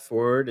path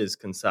forward is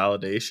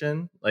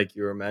consolidation, like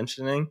you were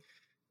mentioning.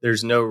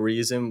 There's no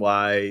reason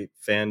why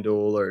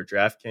FanDuel or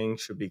DraftKings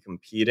should be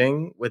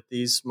competing with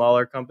these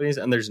smaller companies.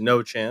 And there's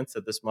no chance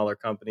that the smaller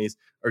companies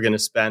are going to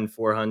spend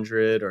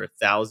 400 or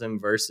 1,000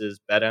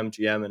 versus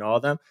BetMGM and all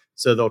of them.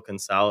 So they'll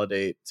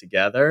consolidate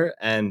together.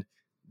 And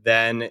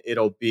then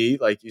it'll be,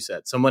 like you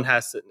said, someone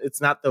has to, it's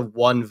not the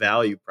one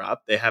value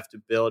prop. They have to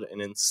build an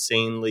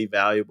insanely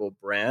valuable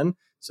brand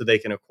so they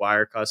can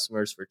acquire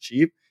customers for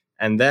cheap.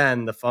 And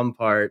then the fun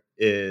part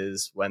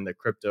is when the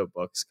crypto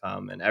books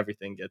come and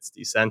everything gets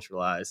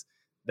decentralized.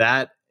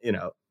 That, you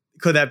know,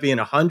 could that be in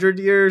 100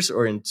 years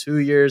or in 2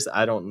 years?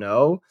 I don't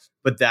know.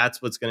 But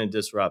that's what's going to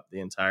disrupt the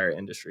entire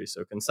industry.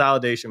 So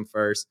consolidation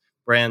first,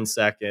 brand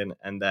second,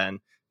 and then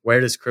where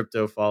does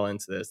crypto fall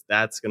into this?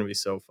 That's going to be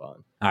so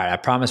fun. All right. I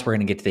promise we're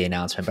going to get to the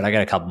announcement, but I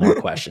got a couple more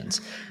questions.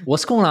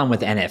 What's going on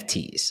with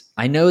NFTs?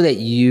 I know that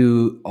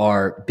you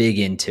are big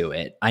into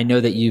it. I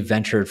know that you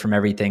ventured from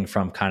everything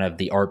from kind of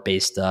the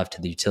art-based stuff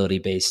to the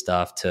utility-based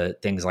stuff to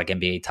things like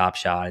NBA Top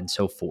Shot and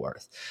so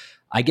forth.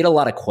 I get a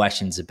lot of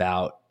questions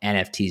about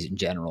NFTs in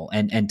general.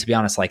 And to be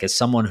honest, like as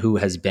someone who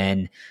has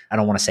been, I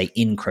don't want to say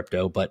in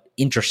crypto, but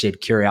interested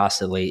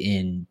curiously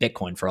in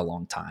Bitcoin for a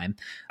long time,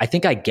 I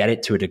think I get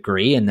it to a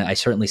degree. And I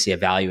certainly see a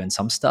value in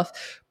some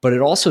stuff, but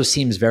it also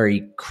seems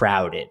very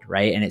crowded,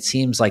 right? And it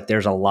seems like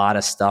there's a lot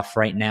of stuff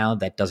right now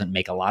that doesn't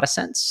make a lot of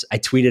sense. I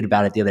tweeted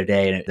about it the other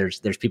day, and there's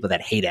people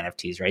that hate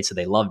NFTs, right? So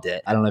they loved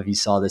it. I don't know if you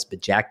saw this,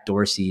 but Jack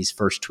Dorsey's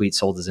first tweet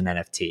sold as an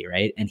NFT,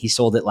 right? And he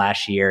sold it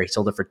last year. He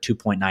sold it for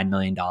 $2.9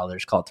 million, call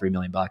it $3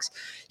 million.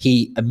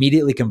 He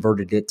immediately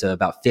converted it to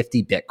about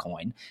 50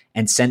 Bitcoin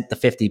and sent the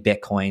 50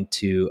 Bitcoin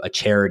to a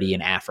charity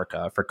in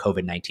Africa for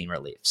COVID-19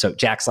 relief. So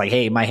Jack's like,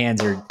 hey, my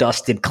hands are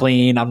dusted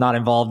clean. I'm not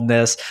involved in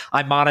this.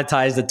 I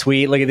monetized the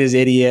tweet. Look at this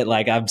idiot.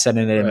 Like I'm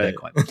sending it in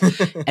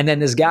Bitcoin. And then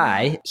this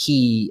guy,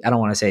 I don't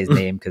want to say his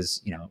name because,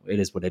 you know, it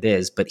is what it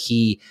is, but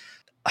he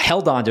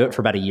held on to it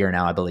for about a year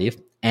now, I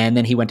believe. And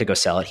then he went to go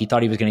sell it. He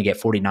thought he was going to get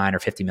 49 or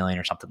 50 million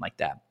or something like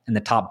that. And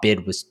the top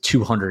bid was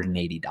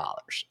 $280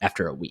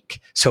 after a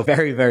week. So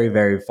very, very,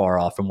 very far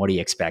off from what he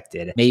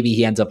expected. Maybe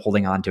he ends up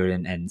holding on to it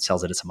and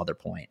sells it at some other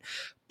point.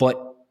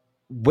 But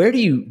where do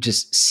you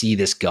just see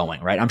this going,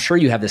 right? I'm sure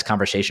you have this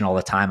conversation all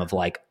the time of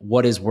like,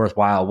 what is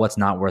worthwhile, what's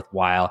not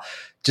worthwhile.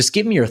 Just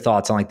give me your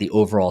thoughts on like the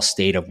overall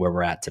state of where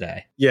we're at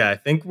today. Yeah, I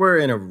think we're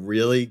in a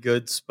really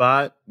good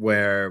spot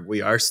where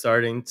we are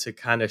starting to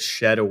kind of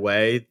shed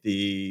away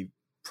the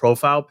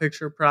profile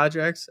picture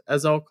projects,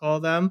 as I'll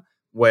call them,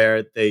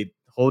 where they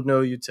hold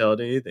no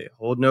utility. They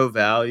hold no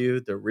value.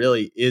 There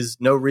really is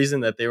no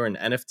reason that they were an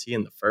NFT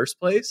in the first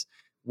place.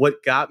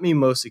 What got me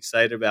most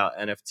excited about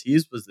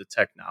NFTs was the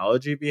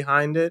technology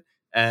behind it.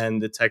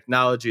 And the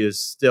technology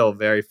is still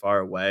very far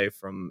away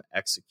from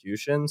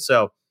execution.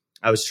 So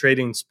I was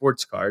trading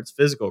sports cards,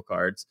 physical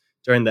cards,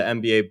 during the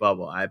NBA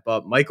bubble. I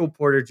bought Michael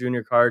Porter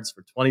Jr. cards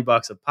for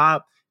 $20 a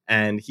pop,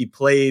 and he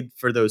played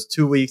for those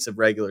 2 weeks of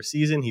regular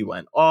season. He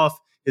went off.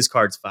 His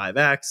cards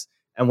 5X.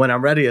 And when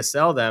I'm ready to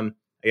sell them,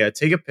 I got to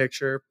take a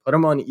picture, put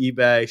them on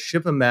eBay,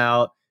 ship them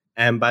out.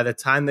 And by the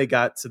time they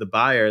got to the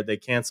buyer, they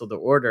canceled the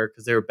order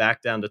because they were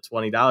back down to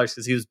 $20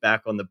 because he was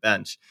back on the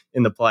bench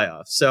in the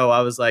playoffs. So I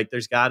was like,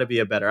 there's got to be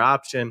a better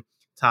option.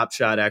 Top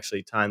Shot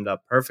actually timed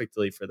up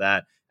perfectly for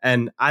that.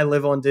 And I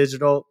live on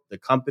digital. The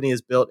company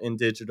is built in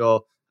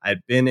digital.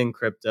 I'd been in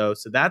crypto.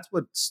 So that's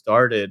what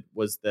started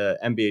was the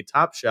NBA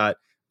Top Shot.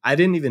 I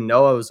didn't even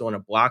know I was on a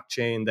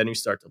blockchain. Then you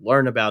start to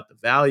learn about the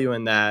value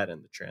in that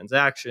and the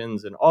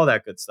transactions and all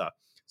that good stuff.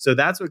 So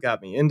that's what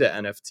got me into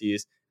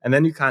NFTs. And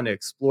then you kind of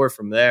explore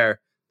from there.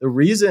 The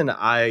reason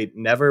I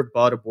never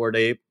bought a Bored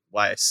Ape,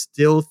 why I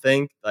still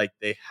think like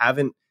they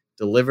haven't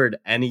delivered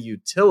any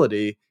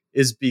utility,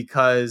 is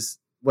because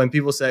when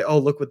people say, oh,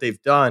 look what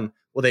they've done,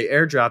 well, they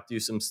airdropped you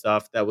some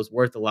stuff that was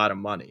worth a lot of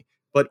money,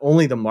 but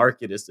only the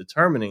market is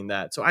determining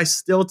that. So I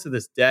still to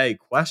this day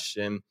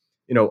question,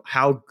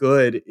 how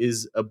good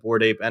is a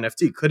Bored Ape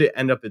NFT? Could it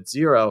end up at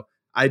zero?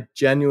 I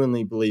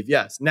genuinely believe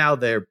yes. Now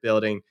they're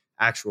building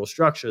actual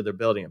structure. They're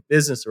building a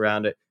business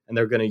around it, and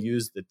they're going to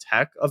use the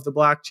tech of the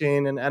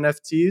blockchain and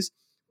NFTs.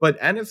 But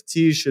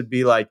NFTs should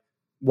be like,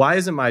 why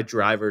isn't my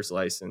driver's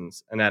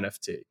license an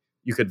NFT?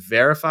 You could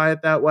verify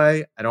it that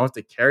way. I don't have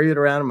to carry it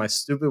around in my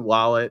stupid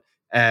wallet,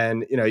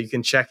 and you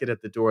can check it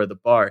at the door of the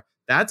bar.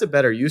 That's a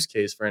better use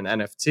case for an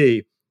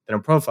NFT than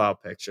a profile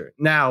picture.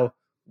 Now,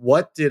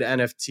 what did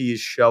NFTs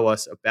show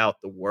us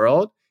about the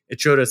world? It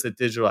showed us that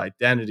digital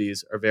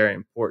identities are very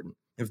important.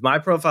 If my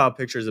profile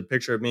picture is a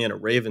picture of me in a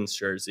Ravens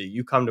jersey,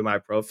 you come to my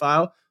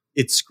profile,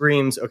 it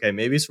screams, okay,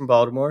 maybe he's from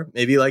Baltimore,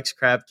 maybe he likes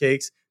crab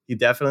cakes, he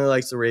definitely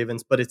likes the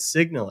Ravens, but it's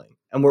signaling.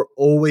 And we're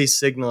always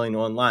signaling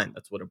online.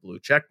 That's what a blue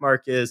check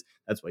mark is.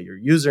 That's what your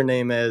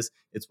username is.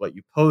 It's what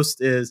you post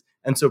is.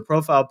 And so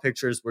profile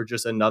pictures were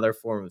just another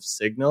form of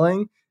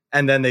signaling.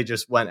 And then they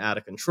just went out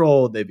of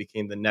control. They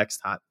became the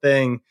next hot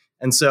thing.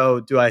 And so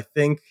do I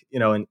think,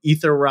 an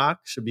ether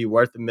rock should be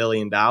worth $1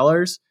 million?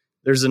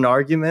 There's an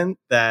argument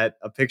that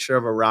a picture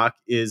of a rock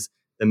is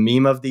the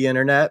meme of the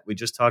internet. We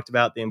just talked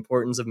about the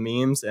importance of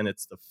memes, and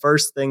it's the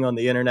first thing on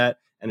the internet,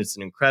 and it's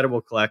an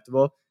incredible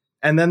collectible.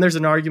 And then there's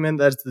an argument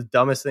that it's the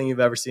dumbest thing you've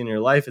ever seen in your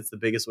life. It's the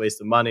biggest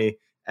waste of money.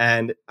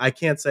 And I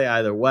can't say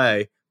either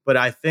way, but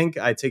I think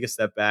I take a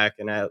step back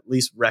and I at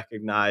least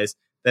recognize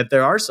that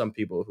there are some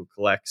people who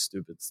collect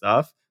stupid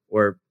stuff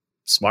or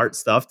smart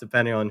stuff,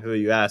 depending on who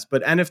you ask.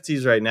 But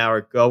NFTs right now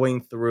are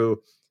going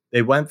through,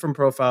 they went from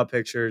profile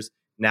pictures.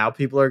 Now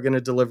people are going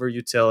to deliver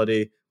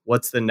utility.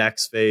 What's the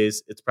next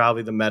phase? It's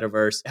probably the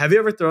metaverse. Have you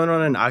ever thrown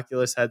on an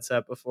Oculus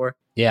headset before?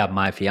 Yeah,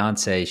 my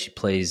fiance, she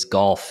plays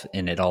golf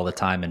in it all the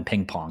time and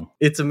ping pong.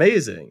 It's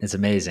amazing. It's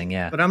amazing,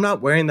 yeah. But I'm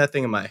not wearing that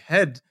thing in my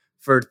head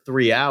for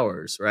 3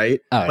 hours, right?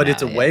 But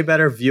it's a way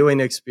better viewing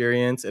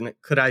experience. And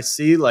could I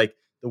see like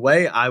the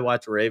way I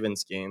watch a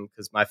Ravens game,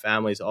 because my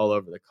family's all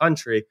over the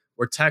country,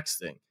 we're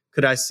texting.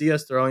 Could I see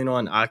us throwing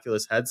on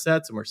Oculus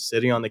headsets and we're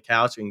sitting on the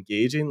couch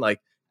engaging?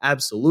 Like,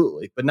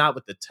 absolutely, but not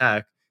with the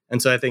tech.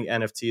 And so I think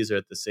NFTs are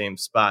at the same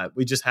spot.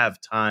 We just have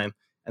time.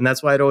 And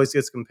that's why it always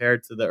gets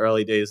compared to the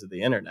early days of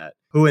the internet.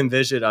 Who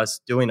envisioned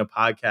us doing a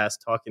podcast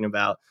talking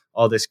about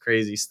all this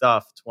crazy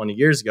stuff 20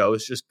 years ago? It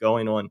was just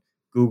going on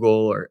Google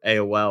or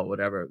AOL,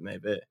 whatever it may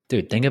be.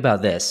 Dude, think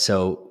about this.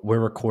 So we're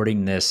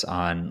recording this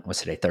on, what's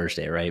today?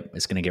 Thursday, right?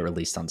 It's going to get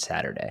released on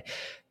Saturday.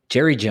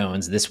 Jerry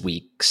Jones this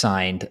week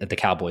the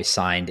Cowboys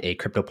signed a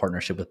crypto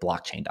partnership with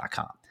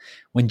blockchain.com.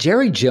 When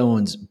Jerry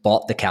Jones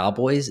bought the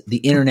Cowboys, the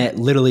internet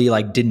literally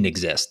didn't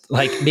exist.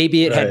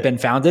 Maybe it had been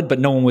founded, but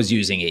no one was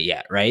using it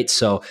yet, right?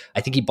 So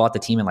I think he bought the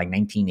team in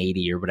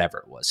 1980 or whatever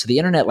it was. So the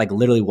internet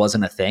literally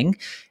wasn't a thing.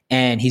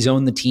 And he's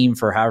owned the team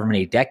for however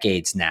many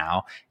decades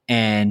now.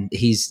 And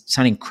he's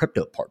signing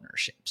crypto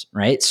partnerships,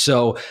 right?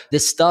 So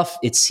this stuff,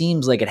 it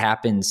seems like it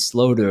happens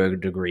slow to a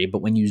degree,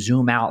 but when you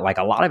zoom out,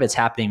 a lot of it's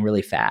happening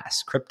really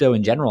fast. Crypto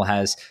in general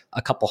has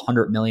a couple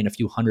 100 million, a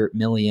few 100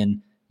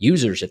 million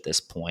users at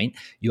this point.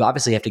 You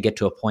obviously have to get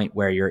to a point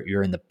where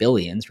you're in the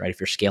billions, right? If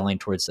you're scaling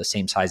towards the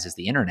same size as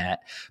the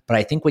internet. But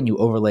I think when you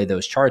overlay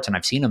those charts, and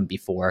I've seen them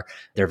before,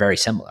 they're very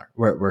similar.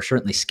 We're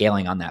certainly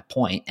scaling on that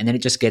point. And then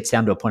it just gets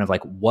down to a point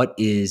of what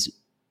is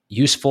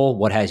useful,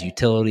 what has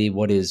utility,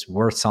 what is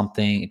worth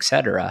something, et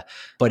cetera.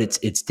 But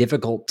it's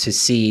difficult to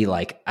see,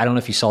 I don't know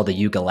if you saw the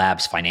Yuga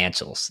Labs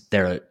financials.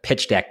 Their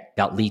pitch deck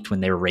got leaked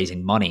when they were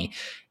raising money.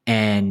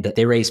 And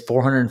they raised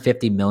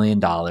 $450 million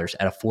at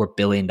a $4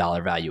 billion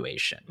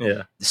valuation.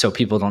 Yeah. So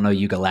people don't know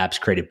Yuga Labs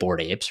created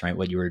Bored Apes, right?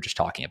 What you were just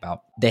talking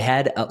about. They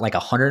had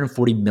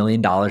 $140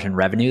 million in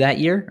revenue that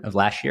year of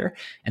last year.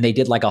 And they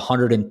did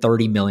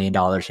 $130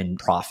 million in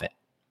profit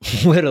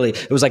Literally,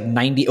 it was like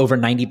over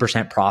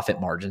 90%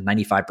 profit margins,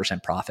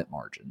 95% profit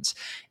margins.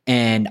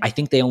 And I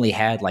think they only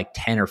had like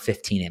 10 or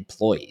 15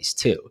 employees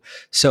too.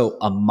 So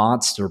a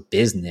monster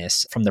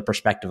business from the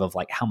perspective of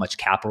like how much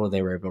capital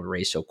they were able to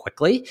raise so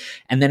quickly.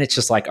 And then it's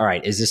just like, all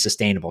right, is this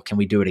sustainable? Can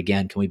we do it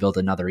again? Can we build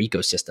another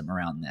ecosystem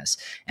around this?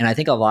 And I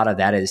think a lot of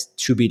that is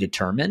to be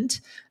determined.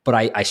 But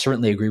I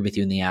certainly agree with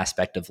you in the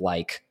aspect of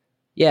like,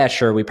 yeah,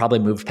 sure, we probably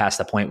moved past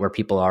the point where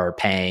people are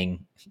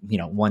paying, $1,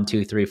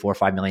 $2, $3, $4,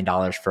 $5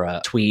 million for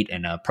a tweet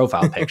and a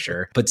profile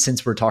picture. But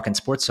since we're talking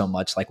sports so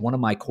much, like one of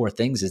my core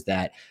things is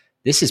that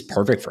this is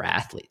perfect for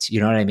athletes.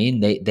 You know what I mean?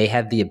 They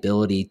have the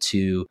ability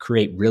to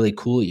create really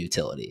cool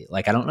utility.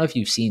 Like, I don't know if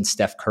you've seen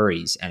Steph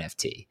Curry's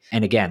NFT.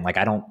 And again, like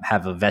I don't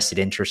have a vested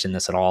interest in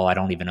this at all. I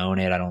don't even own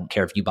it. I don't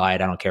care if you buy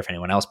it. I don't care if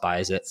anyone else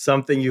buys it.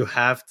 Something you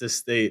have to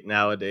state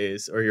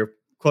nowadays, or you're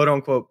quote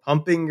unquote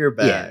pumping your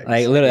bags. Yeah,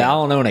 like literally, I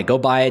don't own it. Go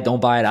buy it. Don't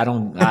buy it.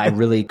 I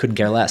really couldn't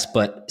care less.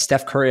 But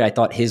Steph Curry, I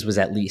thought his was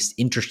at least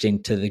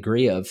interesting to the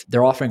degree of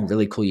they're offering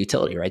really cool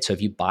utility, right? So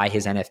if you buy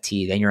his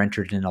NFT, then you're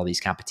entered in all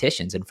these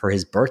competitions. And for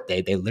his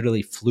birthday, they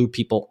literally flew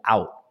people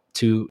out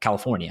to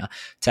California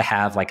to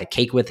have like a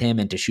cake with him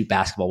and to shoot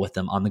basketball with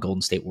them on the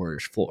Golden State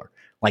Warriors floor.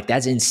 Like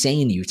that's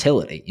insane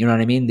utility. You know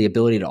what I mean? The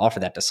ability to offer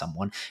that to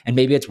someone. And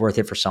maybe it's worth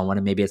it for someone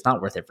and maybe it's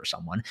not worth it for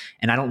someone.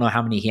 And I don't know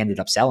how many he ended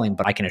up selling,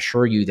 but I can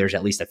assure you there's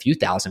at least a few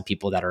thousand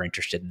people that are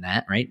interested in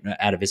that, right?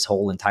 Out of his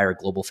whole entire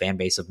global fan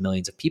base of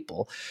millions of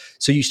people.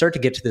 So you start to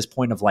get to this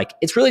point of like,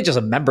 it's really just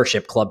a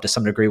membership club to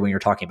some degree when you're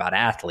talking about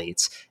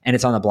athletes, and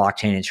it's on the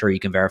blockchain, and sure,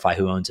 you can verify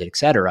who owns it, et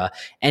cetera.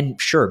 And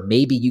sure,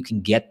 maybe you can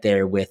get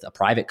there with a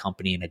private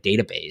company and a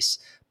database.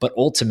 But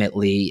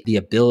ultimately, the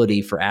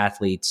ability for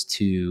athletes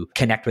to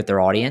connect with their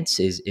audience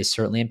is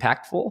certainly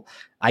impactful.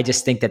 I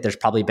just think that there's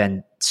probably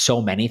been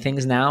so many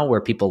things now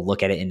where people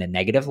look at it in a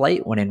negative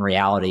light, when in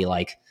reality,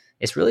 like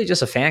it's really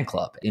just a fan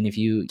club. And if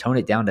you tone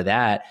it down to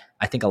that,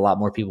 I think a lot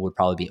more people would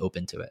probably be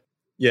open to it.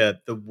 Yeah,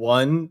 the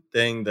one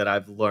thing that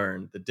I've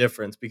learned, the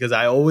difference, because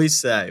I always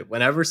say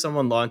whenever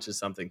someone launches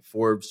something,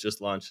 Forbes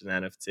just launched an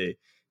NFT.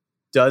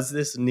 Does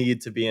this need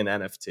to be an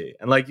NFT?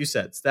 And like you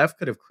said, Steph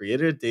could have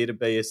created a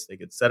database. They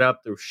could set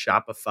up through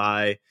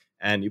Shopify,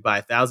 and you buy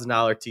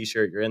 $1,000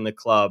 t-shirt, you're in the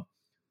club.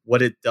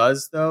 What it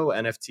does though,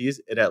 NFTs,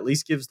 it at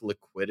least gives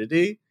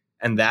liquidity.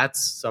 And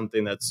that's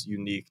something that's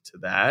unique to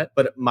that.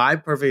 But my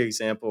perfect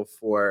example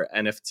for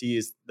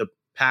NFTs, the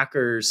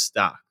Packers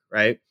stock,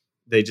 right?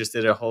 They just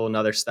did a whole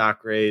nother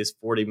stock raise,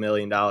 $40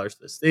 million for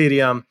the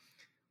stadium.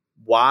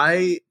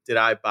 Why did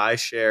I buy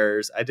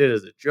shares? I did it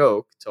as a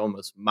joke to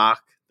almost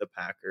mock the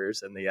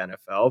Packers and the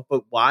NFL.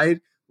 But why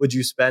would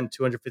you spend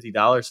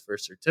 $250 for a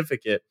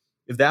certificate?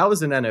 If that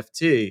was an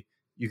NFT,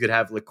 you could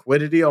have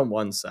liquidity on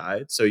one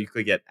side, so you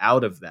could get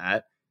out of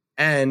that.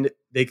 And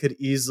they could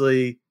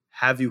easily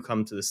have you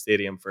come to the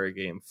stadium for a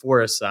game,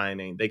 for a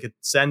signing. They could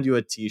send you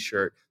a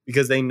t-shirt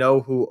because they know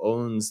who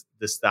owns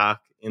the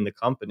stock in the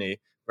company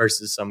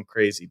versus some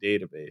crazy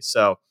database.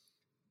 So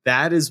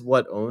that is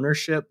what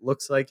ownership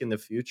looks like in the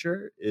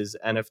future, is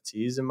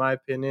NFTs, in my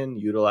opinion,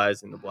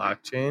 utilizing the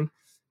blockchain.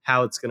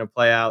 How it's going to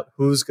play out,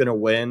 who's going to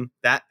win.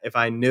 That if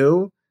I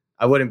knew,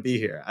 I wouldn't be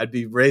here. I'd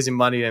be raising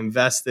money to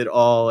invest it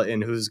all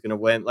in who's going to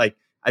win. Like,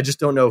 I just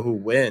don't know who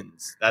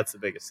wins. That's the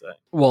biggest thing.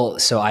 Well,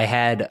 so I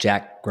had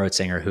Jack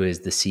Grotzinger, who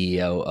is the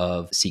CEO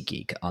of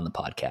SeatGeek, on the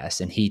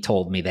podcast, and he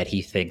told me that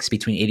he thinks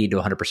between 80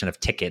 to 100% of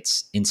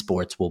tickets in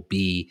sports will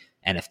be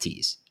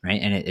NFTs,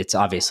 right? And it's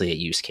obviously a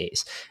use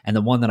case. And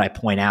the one that I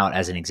point out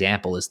as an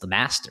example is the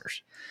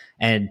Masters.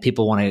 And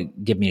people want to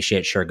give me a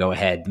shit, sure, go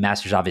ahead. The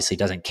Masters obviously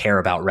doesn't care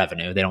about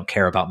revenue. They don't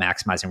care about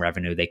maximizing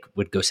revenue. They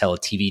would go sell a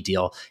TV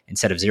deal.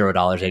 Instead of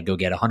 $0, they'd go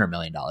get $100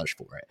 million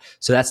for it.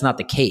 So that's not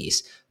the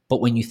case.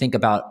 But when you think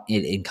about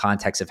it in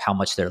context of how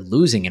much they're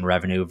losing in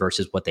revenue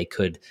versus what they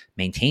could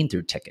maintain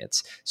through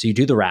tickets. So you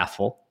do the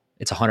raffle.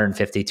 It's $150,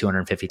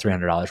 $250,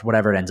 $300,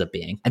 whatever it ends up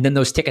being. And then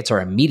those tickets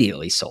are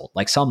immediately sold.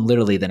 Like some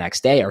literally the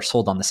next day are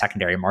sold on the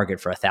secondary market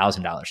for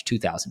 $1,000,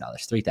 $2,000,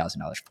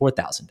 $3,000,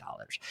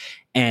 $4,000.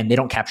 And they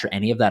don't capture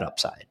any of that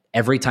upside.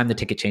 Every time the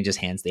ticket changes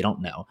hands, they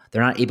don't know.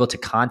 They're not able to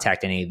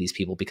contact any of these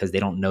people because they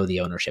don't know the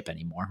ownership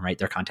anymore, right?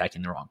 They're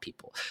contacting the wrong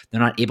people.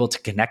 They're not able to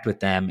connect with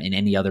them in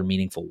any other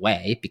meaningful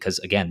way because,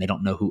 again, they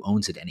don't know who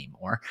owns it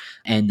anymore.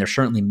 And they're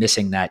certainly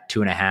missing that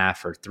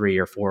 2.5 or 3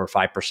 or 4 or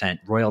 5%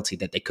 royalty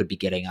that they could be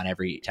getting on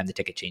every time the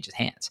ticket changes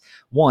hands.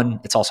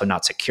 One, it's also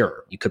not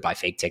secure. You could buy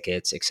fake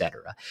tickets, et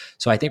cetera.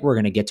 So I think we're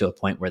going to get to a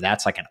point where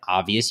that's like an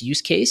obvious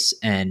use case,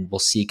 and we'll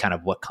see kind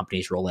of what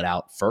companies roll it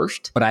out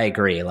first. But I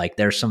agree, like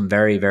there's some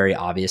very, very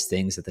obvious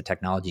things that the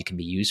technology can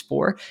be used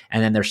for.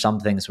 And then there's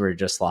some things where you're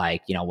just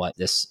like, you know what,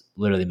 this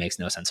literally makes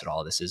no sense at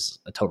all. This is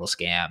a total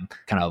scam.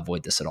 Kind of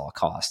avoid this at all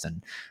costs.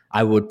 And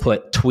I would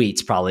put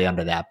tweets probably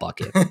under that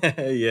bucket.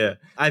 Yeah.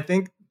 I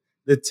think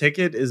the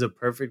ticket is a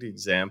perfect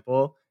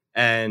example.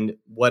 And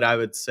what I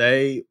would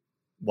say,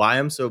 why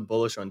I'm so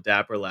bullish on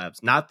Dapper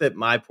Labs, not that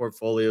my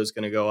portfolio is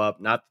going to go up,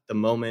 not that the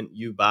moment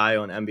you buy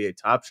on NBA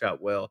Top Shot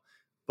will,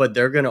 but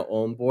they're going to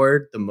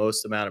onboard the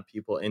most amount of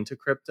people into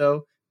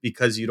crypto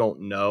because you don't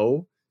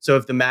know. So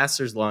if the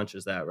Masters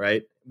launches that,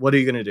 right, what are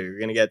you going to do? You're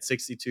going to get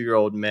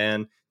 62-year-old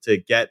man to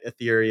get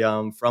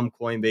Ethereum from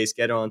Coinbase,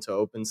 get it onto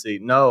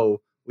OpenSea.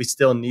 No, we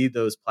still need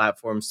those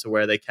platforms to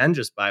where they can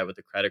just buy it with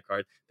a credit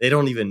card. They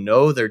don't even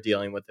know they're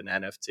dealing with an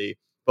NFT,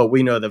 but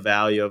we know the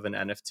value of an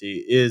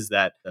NFT is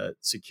that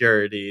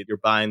security. You're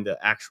buying the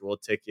actual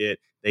ticket.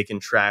 They can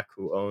track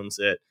who owns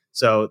it.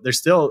 So there's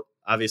still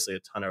obviously a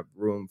ton of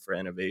room for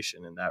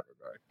innovation in that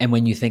regard. And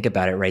when you think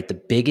about it, right, the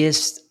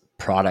biggest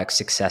product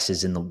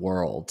successes in the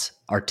world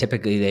are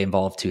typically, they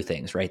involve two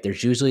things, right?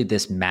 There's usually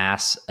this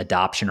mass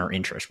adoption or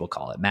interest, we'll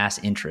call it mass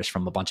interest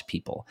from a bunch of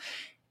people.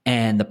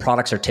 And the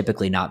products are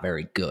typically not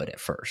very good at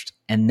first.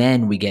 And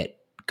then we get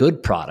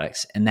good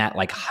products, and that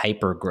like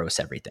hyper grows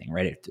everything,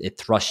 right? It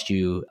thrusts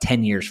you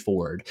 10 years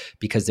forward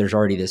because there's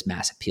already this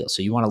mass appeal.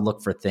 So you want to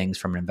look for things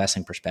from an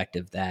investing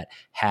perspective that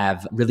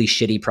have really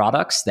shitty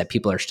products that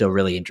people are still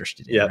really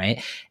interested in,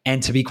 right?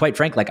 And to be quite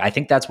frank, like I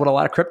think that's what a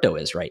lot of crypto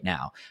is right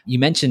now. You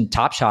mentioned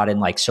Top Shot, and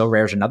like So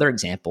Rare is another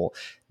example.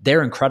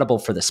 They're incredible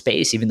for the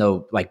space, even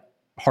though like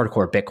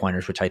hardcore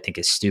Bitcoiners, which I think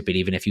is stupid,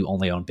 even if you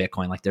only own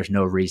Bitcoin, like there's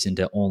no reason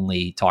to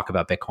only talk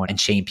about Bitcoin and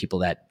shame people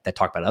that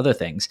talk about other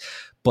things.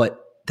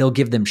 But they'll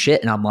give them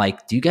shit. And I'm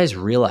like, do you guys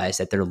realize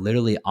that they're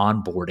literally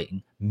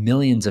onboarding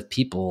millions of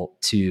people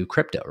to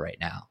crypto right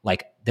now?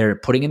 Like they're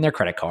putting in their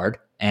credit card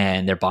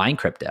and they're buying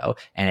crypto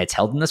and it's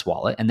held in this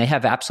wallet. And they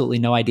have absolutely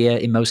no idea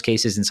in most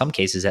cases, in some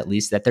cases at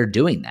least, that they're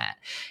doing that.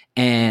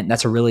 And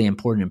that's a really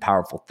important and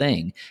powerful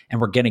thing. And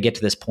we're going to get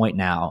to this point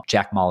now.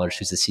 Jack Mallers,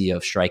 who's the CEO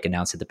of Strike,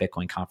 announced at the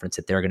Bitcoin conference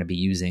that they're going to be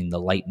using the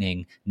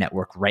Lightning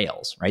Network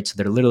rails, right? So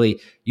they're literally,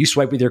 you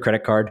swipe with your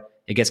credit card,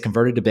 it gets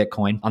converted to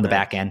Bitcoin on the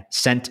back end,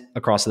 sent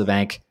across to the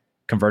bank,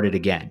 converted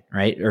again,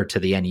 right? Or to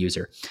the end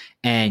user.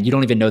 And you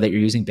don't even know that you're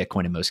using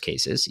Bitcoin in most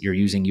cases. You're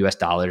using US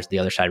dollars. The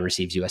other side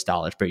receives US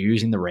dollars, but you're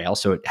using the rail.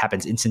 So it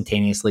happens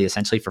instantaneously,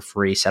 essentially for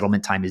free.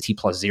 Settlement time is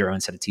T+0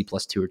 instead of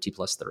T+2 or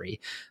T+3.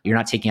 You're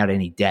not taking out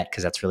any debt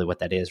because that's really what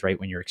that is, right?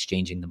 When you're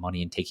exchanging the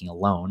money and taking a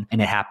loan, and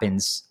it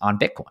happens on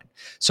Bitcoin.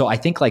 So I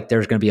think like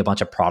there's going to be a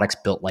bunch of products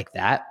built like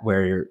that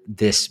where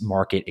this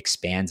market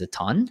expands a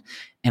ton.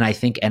 And I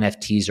think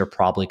NFTs are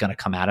probably going to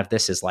come out of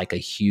this as like a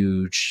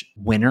huge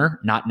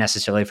winner, not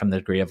necessarily from the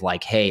degree of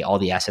like, hey, all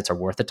the assets are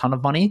worth a ton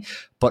of money,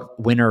 but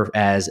winner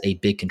as a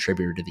big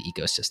contributor to the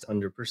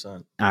ecosystem.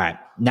 100%. All right.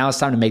 Now it's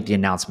time to make the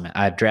announcement.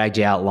 I've dragged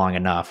you out long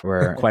enough.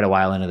 We're quite a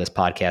while into this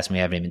podcast and we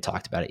haven't even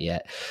talked about it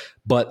yet,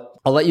 but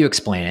I'll let you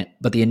explain it.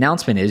 But the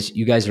announcement is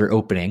you guys are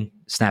opening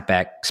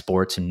Snapback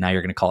Sports, and now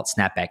you're going to call it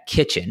Snapback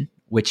Kitchen,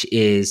 which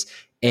is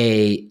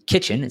a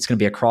kitchen. It's going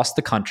to be across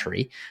the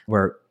country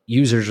where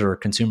users or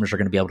consumers are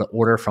going to be able to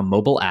order from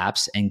mobile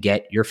apps and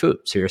get your food.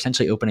 So you're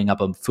essentially opening up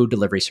a food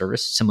delivery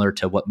service similar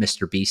to what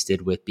Mr. Beast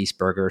did with Beast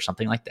Burger or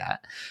something like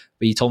that.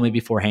 But you told me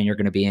beforehand you're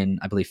going to be in,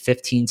 I believe,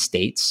 15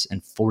 states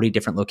and 40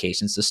 different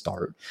locations to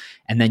start.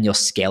 And then you'll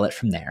scale it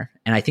from there.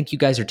 And I think you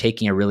guys are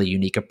taking a really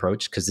unique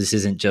approach because this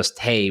isn't just,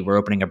 hey, we're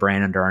opening a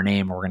brand under our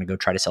name, or we're going to go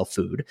try to sell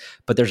food.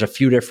 But there's a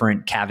few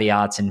different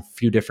caveats and a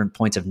few different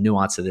points of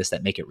nuance to this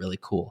that make it really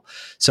cool.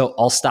 So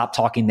I'll stop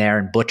talking there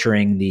and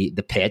butchering the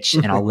pitch,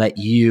 and I'll let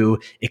you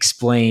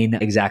explain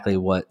exactly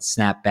what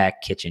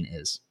Snapback Kitchen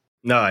is.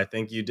 No, I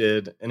think you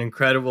did an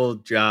incredible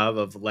job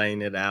of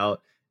laying it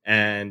out.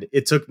 And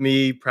it took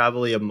me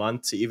probably a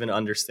month to even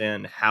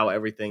understand how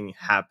everything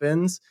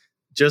happens.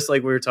 Just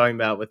like we were talking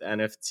about with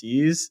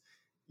NFTs,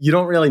 you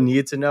don't really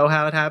need to know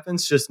how it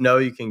happens. Just know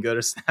you can go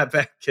to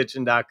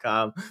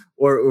snapbackkitchen.com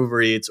or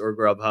Uber Eats or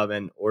Grubhub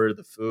and order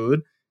the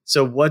food.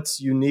 So what's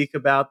unique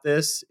about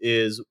this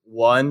is,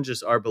 one,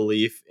 just our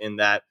belief in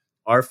that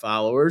our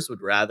followers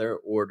would rather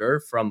order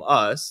from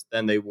us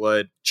than they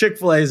would.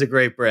 Chick-fil-A is a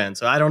great brand,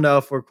 so I don't know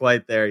if we're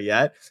quite there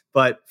yet,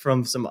 but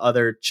from some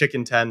other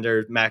chicken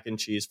tenders, mac and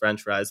cheese,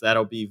 French fries,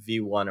 that'll be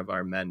V1 of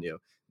our menu.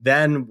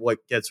 Then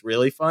what gets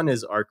really fun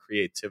is our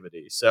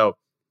creativity. So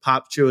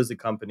Popcho is the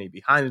company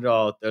behind it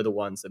all. They're the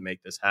ones that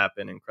make this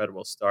happen.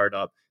 Incredible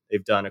startup.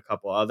 They've done a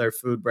couple other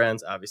food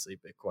brands, obviously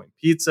Bitcoin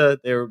Pizza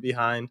they were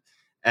behind.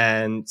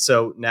 And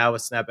so now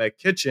with Snapback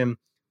Kitchen,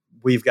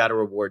 we've got a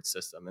reward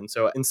system. And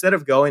so instead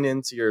of going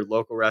into your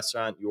local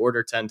restaurant, you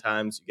order 10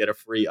 times, you get a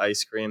free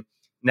ice cream.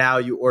 Now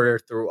you order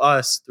through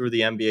us, through the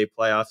NBA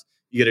playoffs,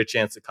 you get a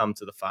chance to come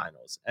to the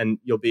finals. And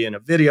you'll be in a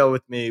video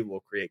with me.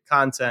 We'll create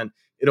content.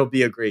 It'll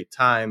be a great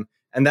time.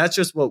 And that's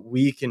just what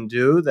we can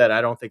do that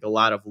I don't think a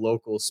lot of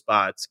local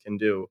spots can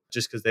do,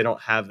 just because they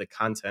don't have the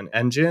content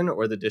engine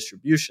or the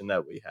distribution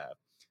that we have.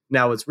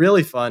 Now, what's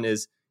really fun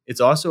is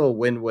it's also a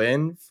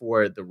win-win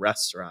for the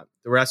restaurant.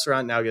 The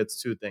restaurant now gets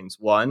two things.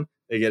 One,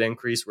 they get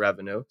increased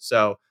revenue.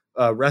 So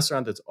a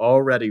restaurant that's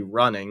already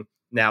running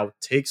now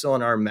takes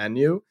on our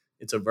menu.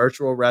 It's a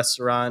virtual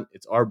restaurant.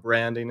 It's our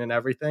branding and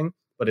everything,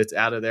 but it's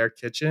out of their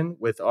kitchen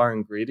with our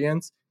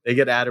ingredients. They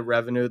get added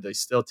revenue. They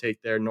still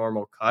take their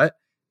normal cut.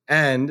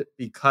 And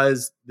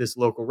because this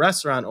local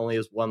restaurant only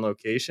has one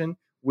location,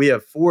 we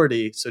have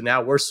 40. So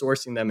now we're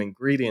sourcing them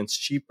ingredients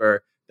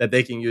cheaper that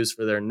they can use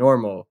for their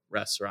normal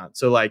restaurant.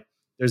 So like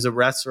there's a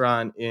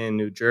restaurant in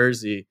New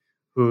Jersey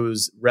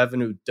whose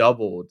revenue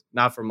doubled,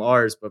 not from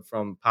ours, but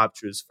from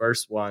Popchu's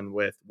first one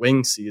with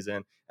wing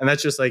season. And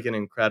that's just like an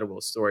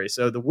incredible story.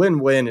 So the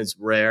win-win is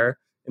rare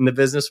in the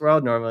business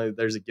world. Normally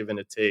there's a give and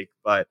a take,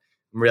 but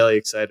I'm really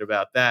excited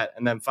about that.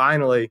 And then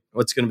finally,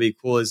 what's going to be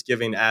cool is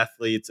giving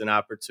athletes an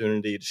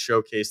opportunity to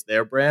showcase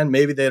their brand.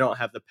 Maybe they don't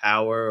have the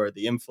power or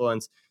the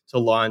influence to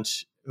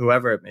launch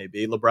whoever it may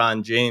be.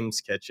 LeBron James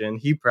Kitchen,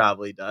 he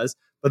probably does,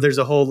 but there's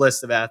a whole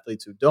list of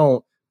athletes who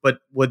don't. But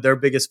would their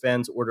biggest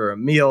fans order a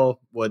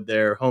meal? Would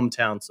their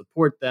hometown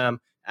support them?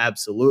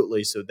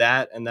 Absolutely. So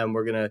that, and then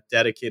we're going to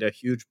dedicate a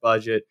huge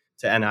budget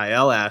to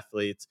NIL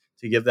athletes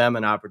to give them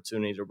an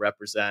opportunity to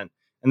represent.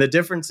 And the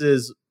difference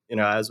is,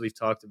 as we've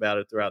talked about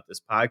it throughout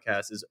this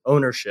podcast, is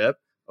ownership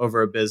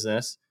over a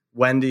business.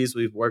 Wendy's,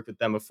 we've worked with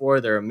them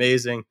before. They're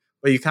amazing,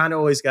 but you kind of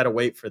always got to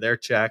wait for their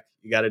check.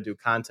 You got to do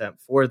content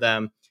for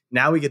them.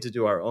 Now we get to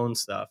do our own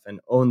stuff and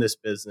own this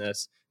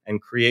business and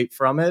create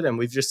from it. And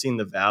we've just seen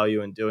the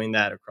value in doing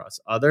that across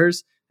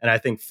others. And I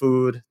think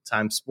food,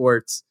 Times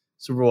Sports,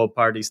 Super Bowl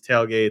parties,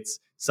 tailgates,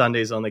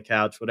 Sundays on the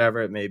couch,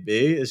 whatever it may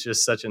be, is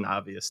just such an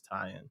obvious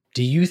tie-in.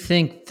 Do you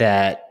think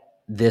that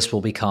this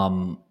will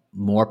become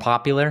more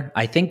popular?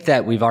 I think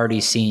that we've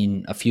already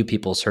seen a few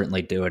people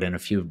certainly do it and a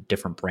few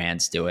different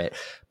brands do it,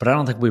 but I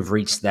don't think we've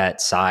reached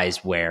that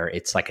size where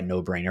it's like a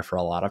no-brainer for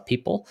a lot of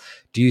people.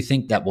 Do you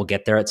think that we'll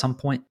get there at some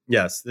point?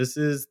 Yes, this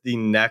is the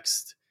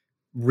next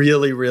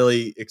really,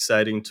 really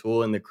exciting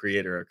tool in the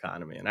creator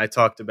economy. And I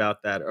talked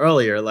about that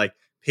earlier, like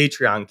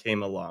Patreon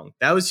came along.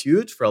 That was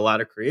huge for a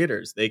lot of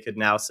creators. They could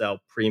now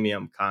sell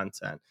premium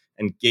content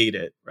and gate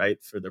it,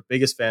 right, for their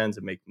biggest fans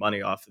and make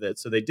money off of it.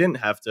 So they didn't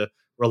have to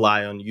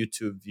rely on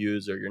YouTube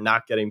views, or you're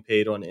not getting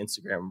paid on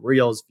Instagram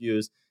Reels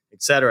views,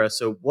 etc.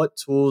 So what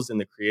tools in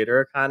the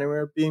creator economy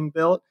are being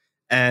built?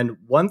 And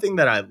one thing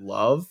that I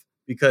love,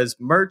 because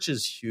merch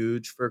is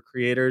huge for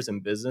creators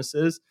and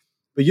businesses,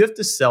 but you have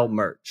to sell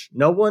merch.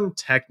 No one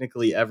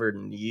technically ever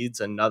needs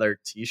another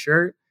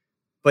t-shirt,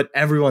 but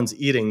everyone's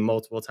eating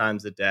multiple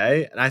times a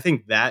day. And I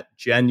think that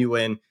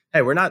genuine,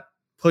 hey, we're not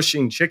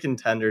pushing chicken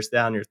tenders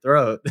down your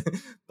throat,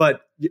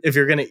 but if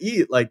you're going to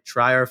eat, like,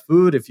 try our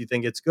food. If you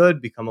think it's good,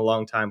 become a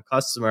longtime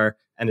customer,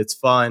 and it's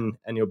fun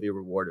and you'll be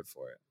rewarded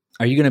for it.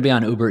 Are you going to be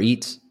on Uber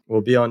Eats?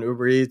 We'll be on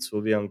Uber Eats.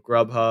 We'll be on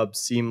Grubhub,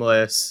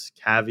 Seamless,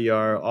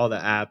 Caviar, all the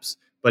apps.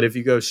 But if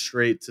you go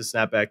straight to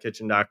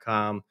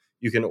snapbackkitchen.com,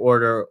 you can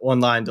order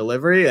online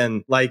delivery,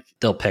 and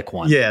they'll pick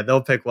one. Yeah,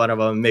 they'll pick one of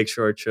them and make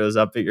sure it shows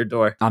up at your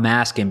door. I'm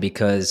asking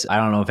because I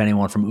don't know if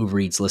anyone from Uber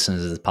Eats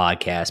listens to this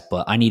podcast,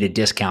 but I need a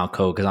discount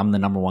code because I'm the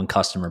number one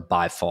customer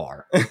by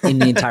far in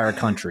the entire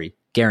country,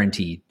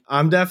 guaranteed.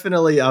 I'm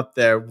definitely up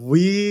there.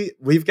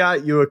 We've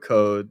got you a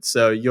code,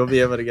 so you'll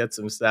be able to get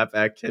some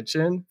Snapback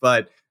Kitchen.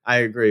 But I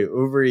agree,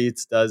 Uber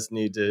Eats does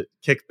need to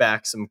kick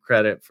back some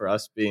credit for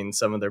us being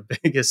some of their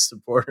biggest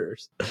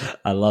supporters.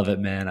 I love it,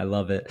 man. I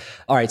love it.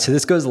 All right, so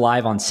this goes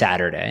live on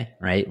Saturday,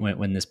 right?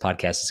 When this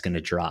podcast is going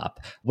to drop.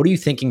 What are you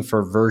thinking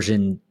for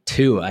version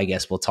 2, I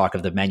guess we'll talk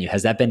of the menu?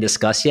 Has that been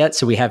discussed yet?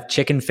 So we have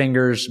chicken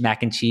fingers,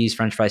 mac and cheese,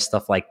 French fries,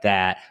 stuff like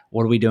that.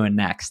 What are we doing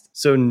next?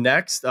 So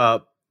next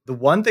up, the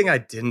one thing I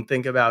didn't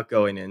think about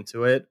going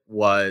into it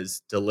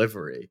was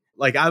delivery.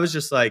 Like, I was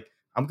just like,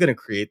 I'm going to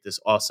create this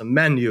awesome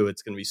menu.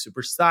 It's going to be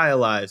super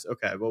stylized.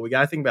 Okay, well, we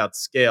got to think about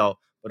scale,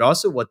 but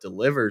also what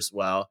delivers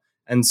well.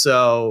 And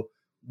so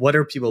what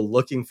are people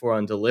looking for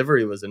on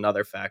delivery was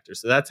another factor.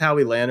 So that's how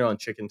we landed on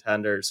chicken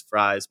tenders,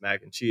 fries,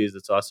 mac and cheese.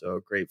 It's also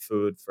a great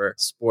food for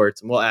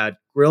sports. And we'll add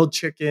grilled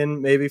chicken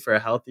maybe for a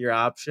healthier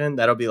option.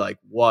 That'll be like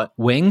what?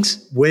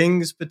 Wings?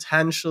 Wings,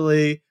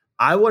 potentially.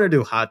 I want to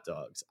do hot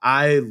dogs.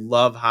 I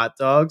love hot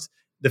dogs.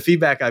 The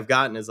feedback I've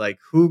gotten is like,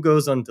 who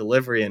goes on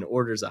delivery and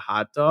orders a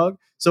hot dog?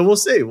 So we'll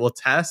see. We'll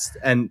test.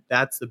 And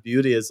that's the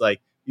beauty, is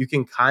like, you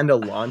can kind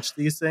of launch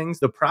these things.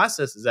 The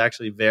process is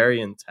actually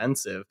very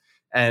intensive.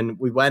 And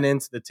we went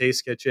into the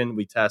taste kitchen.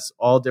 We test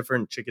all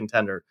different chicken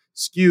tender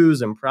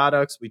SKUs and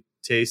products. We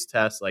taste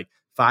test like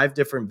 5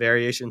 different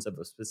variations of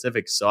a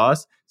specific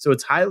sauce. So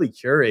it's highly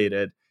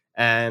curated.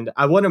 And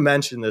I want to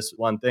mention this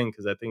one thing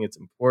because I think it's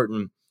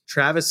important.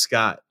 Travis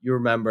Scott, you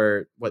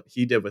remember what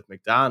he did with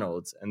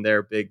McDonald's and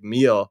their big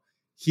meal.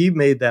 He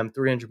made them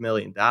 $300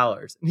 million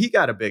and he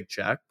got a big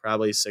check,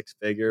 probably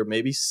 6-figure,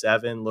 maybe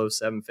 7, low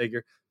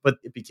 7-figure, but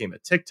it became a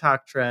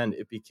TikTok trend.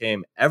 It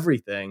became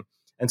everything.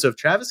 And so if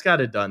Travis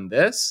Scott had done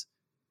this,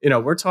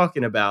 we're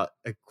talking about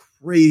a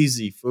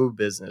crazy food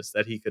business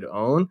that he could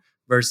own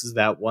versus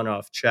that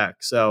one-off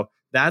check. So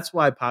that's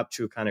why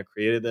Popchu kind of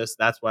created this.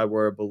 That's why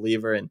we're a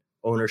believer in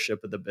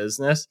ownership of the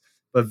business.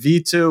 But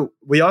V2,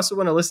 we also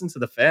want to listen to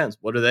the fans.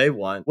 What do they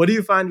want? What do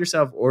you find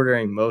yourself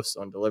ordering most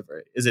on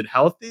delivery? Is it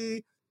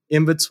healthy,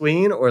 in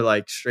between, or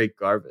like straight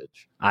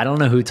garbage? I don't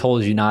know who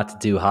told you not to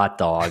do hot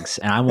dogs,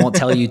 and I won't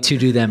tell you to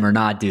do them or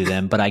not do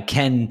them, but I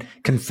can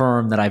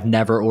confirm that I've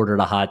never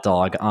ordered a hot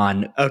dog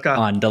on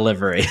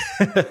delivery.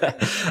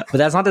 But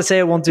that's not to say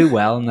it won't do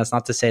well, and that's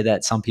not to say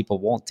that some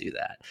people won't do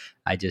that.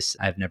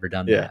 I've never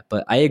done that.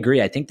 But I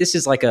agree. I think this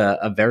is like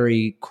a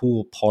very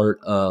cool part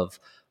of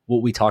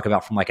what we talk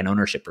about from like an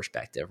ownership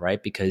perspective,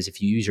 right? Because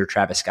if you use your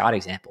Travis Scott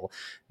example,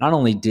 not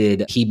only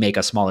did he make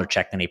a smaller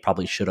check than he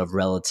probably should have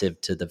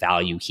relative to the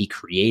value he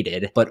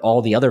created, but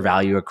all the other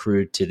value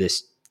accrued to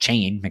this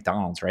chain,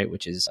 McDonald's, right,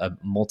 which is a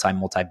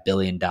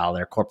multi-billion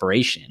dollar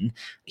corporation.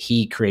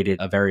 He created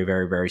a very,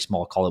 very, very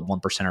small, call it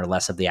 1% or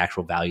less of the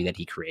actual value that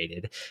he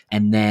created.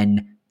 And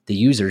then the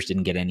users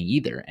didn't get any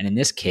either. And in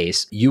this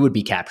case, you would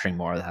be capturing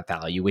more of that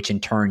value, which in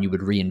turn you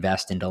would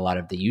reinvest into a lot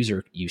of the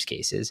user use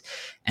cases.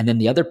 And then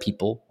the other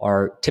people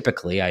are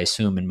typically, I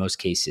assume in most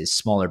cases,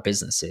 smaller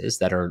businesses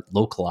that are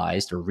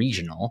localized or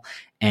regional,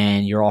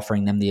 and you're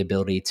offering them the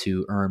ability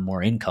to earn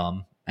more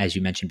income, as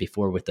you mentioned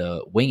before with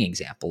the wing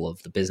example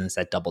of the business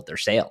that doubled their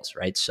sales,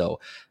 right? So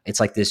it's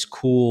like this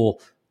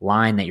cool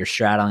line that you're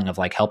straddling of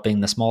like helping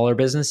the smaller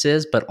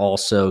businesses, but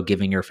also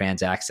giving your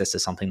fans access to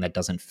something that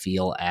doesn't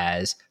feel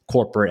as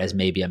corporate as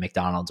maybe a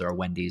McDonald's or a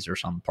Wendy's or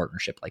some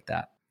partnership like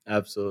that.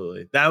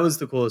 Absolutely. That was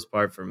the coolest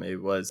part for me,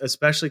 was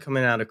especially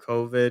coming out of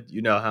COVID,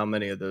 you know how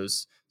many of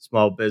those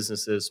small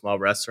businesses, small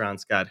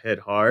restaurants got hit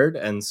hard.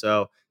 And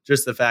so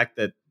just the fact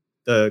that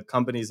the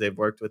companies they've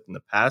worked with in the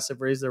past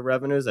have raised their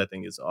revenues, I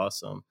think is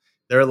awesome.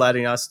 They're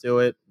letting us do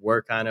it.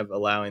 We're kind of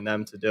allowing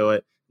them to do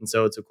it. And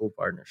so it's a cool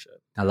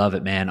partnership. I love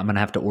it, man. I'm going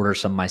to have to order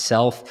some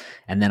myself.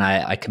 And then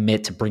I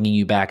commit to bringing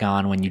you back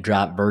on when you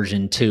drop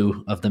version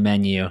 2 of the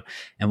menu.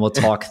 And we'll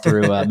talk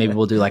through, maybe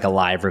we'll do like a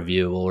live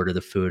review. We'll order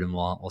the food and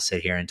we'll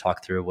sit here and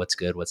talk through what's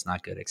good, what's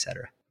not good, et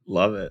cetera.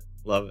 Love it.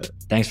 Love it.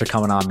 Thanks for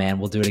coming on, man.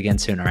 We'll do it again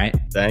soon, all right?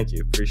 Thank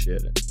you.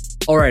 Appreciate it.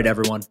 All right,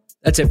 everyone.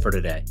 That's it for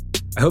today.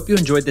 I hope you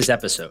enjoyed this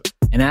episode.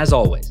 And as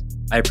always,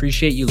 I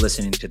appreciate you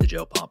listening to The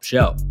Joe Pomp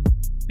Show.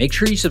 Make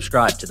sure you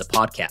subscribe to the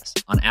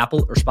podcast on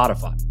Apple or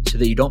Spotify so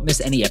that you don't miss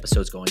any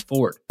episodes going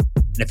forward.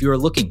 And if you are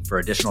looking for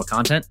additional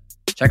content,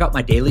 check out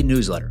my daily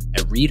newsletter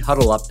at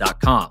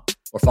readhuddleup.com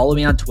or follow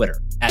me on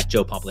Twitter at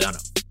Joe Pompliano.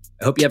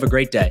 I hope you have a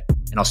great day,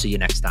 and I'll see you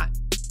next time.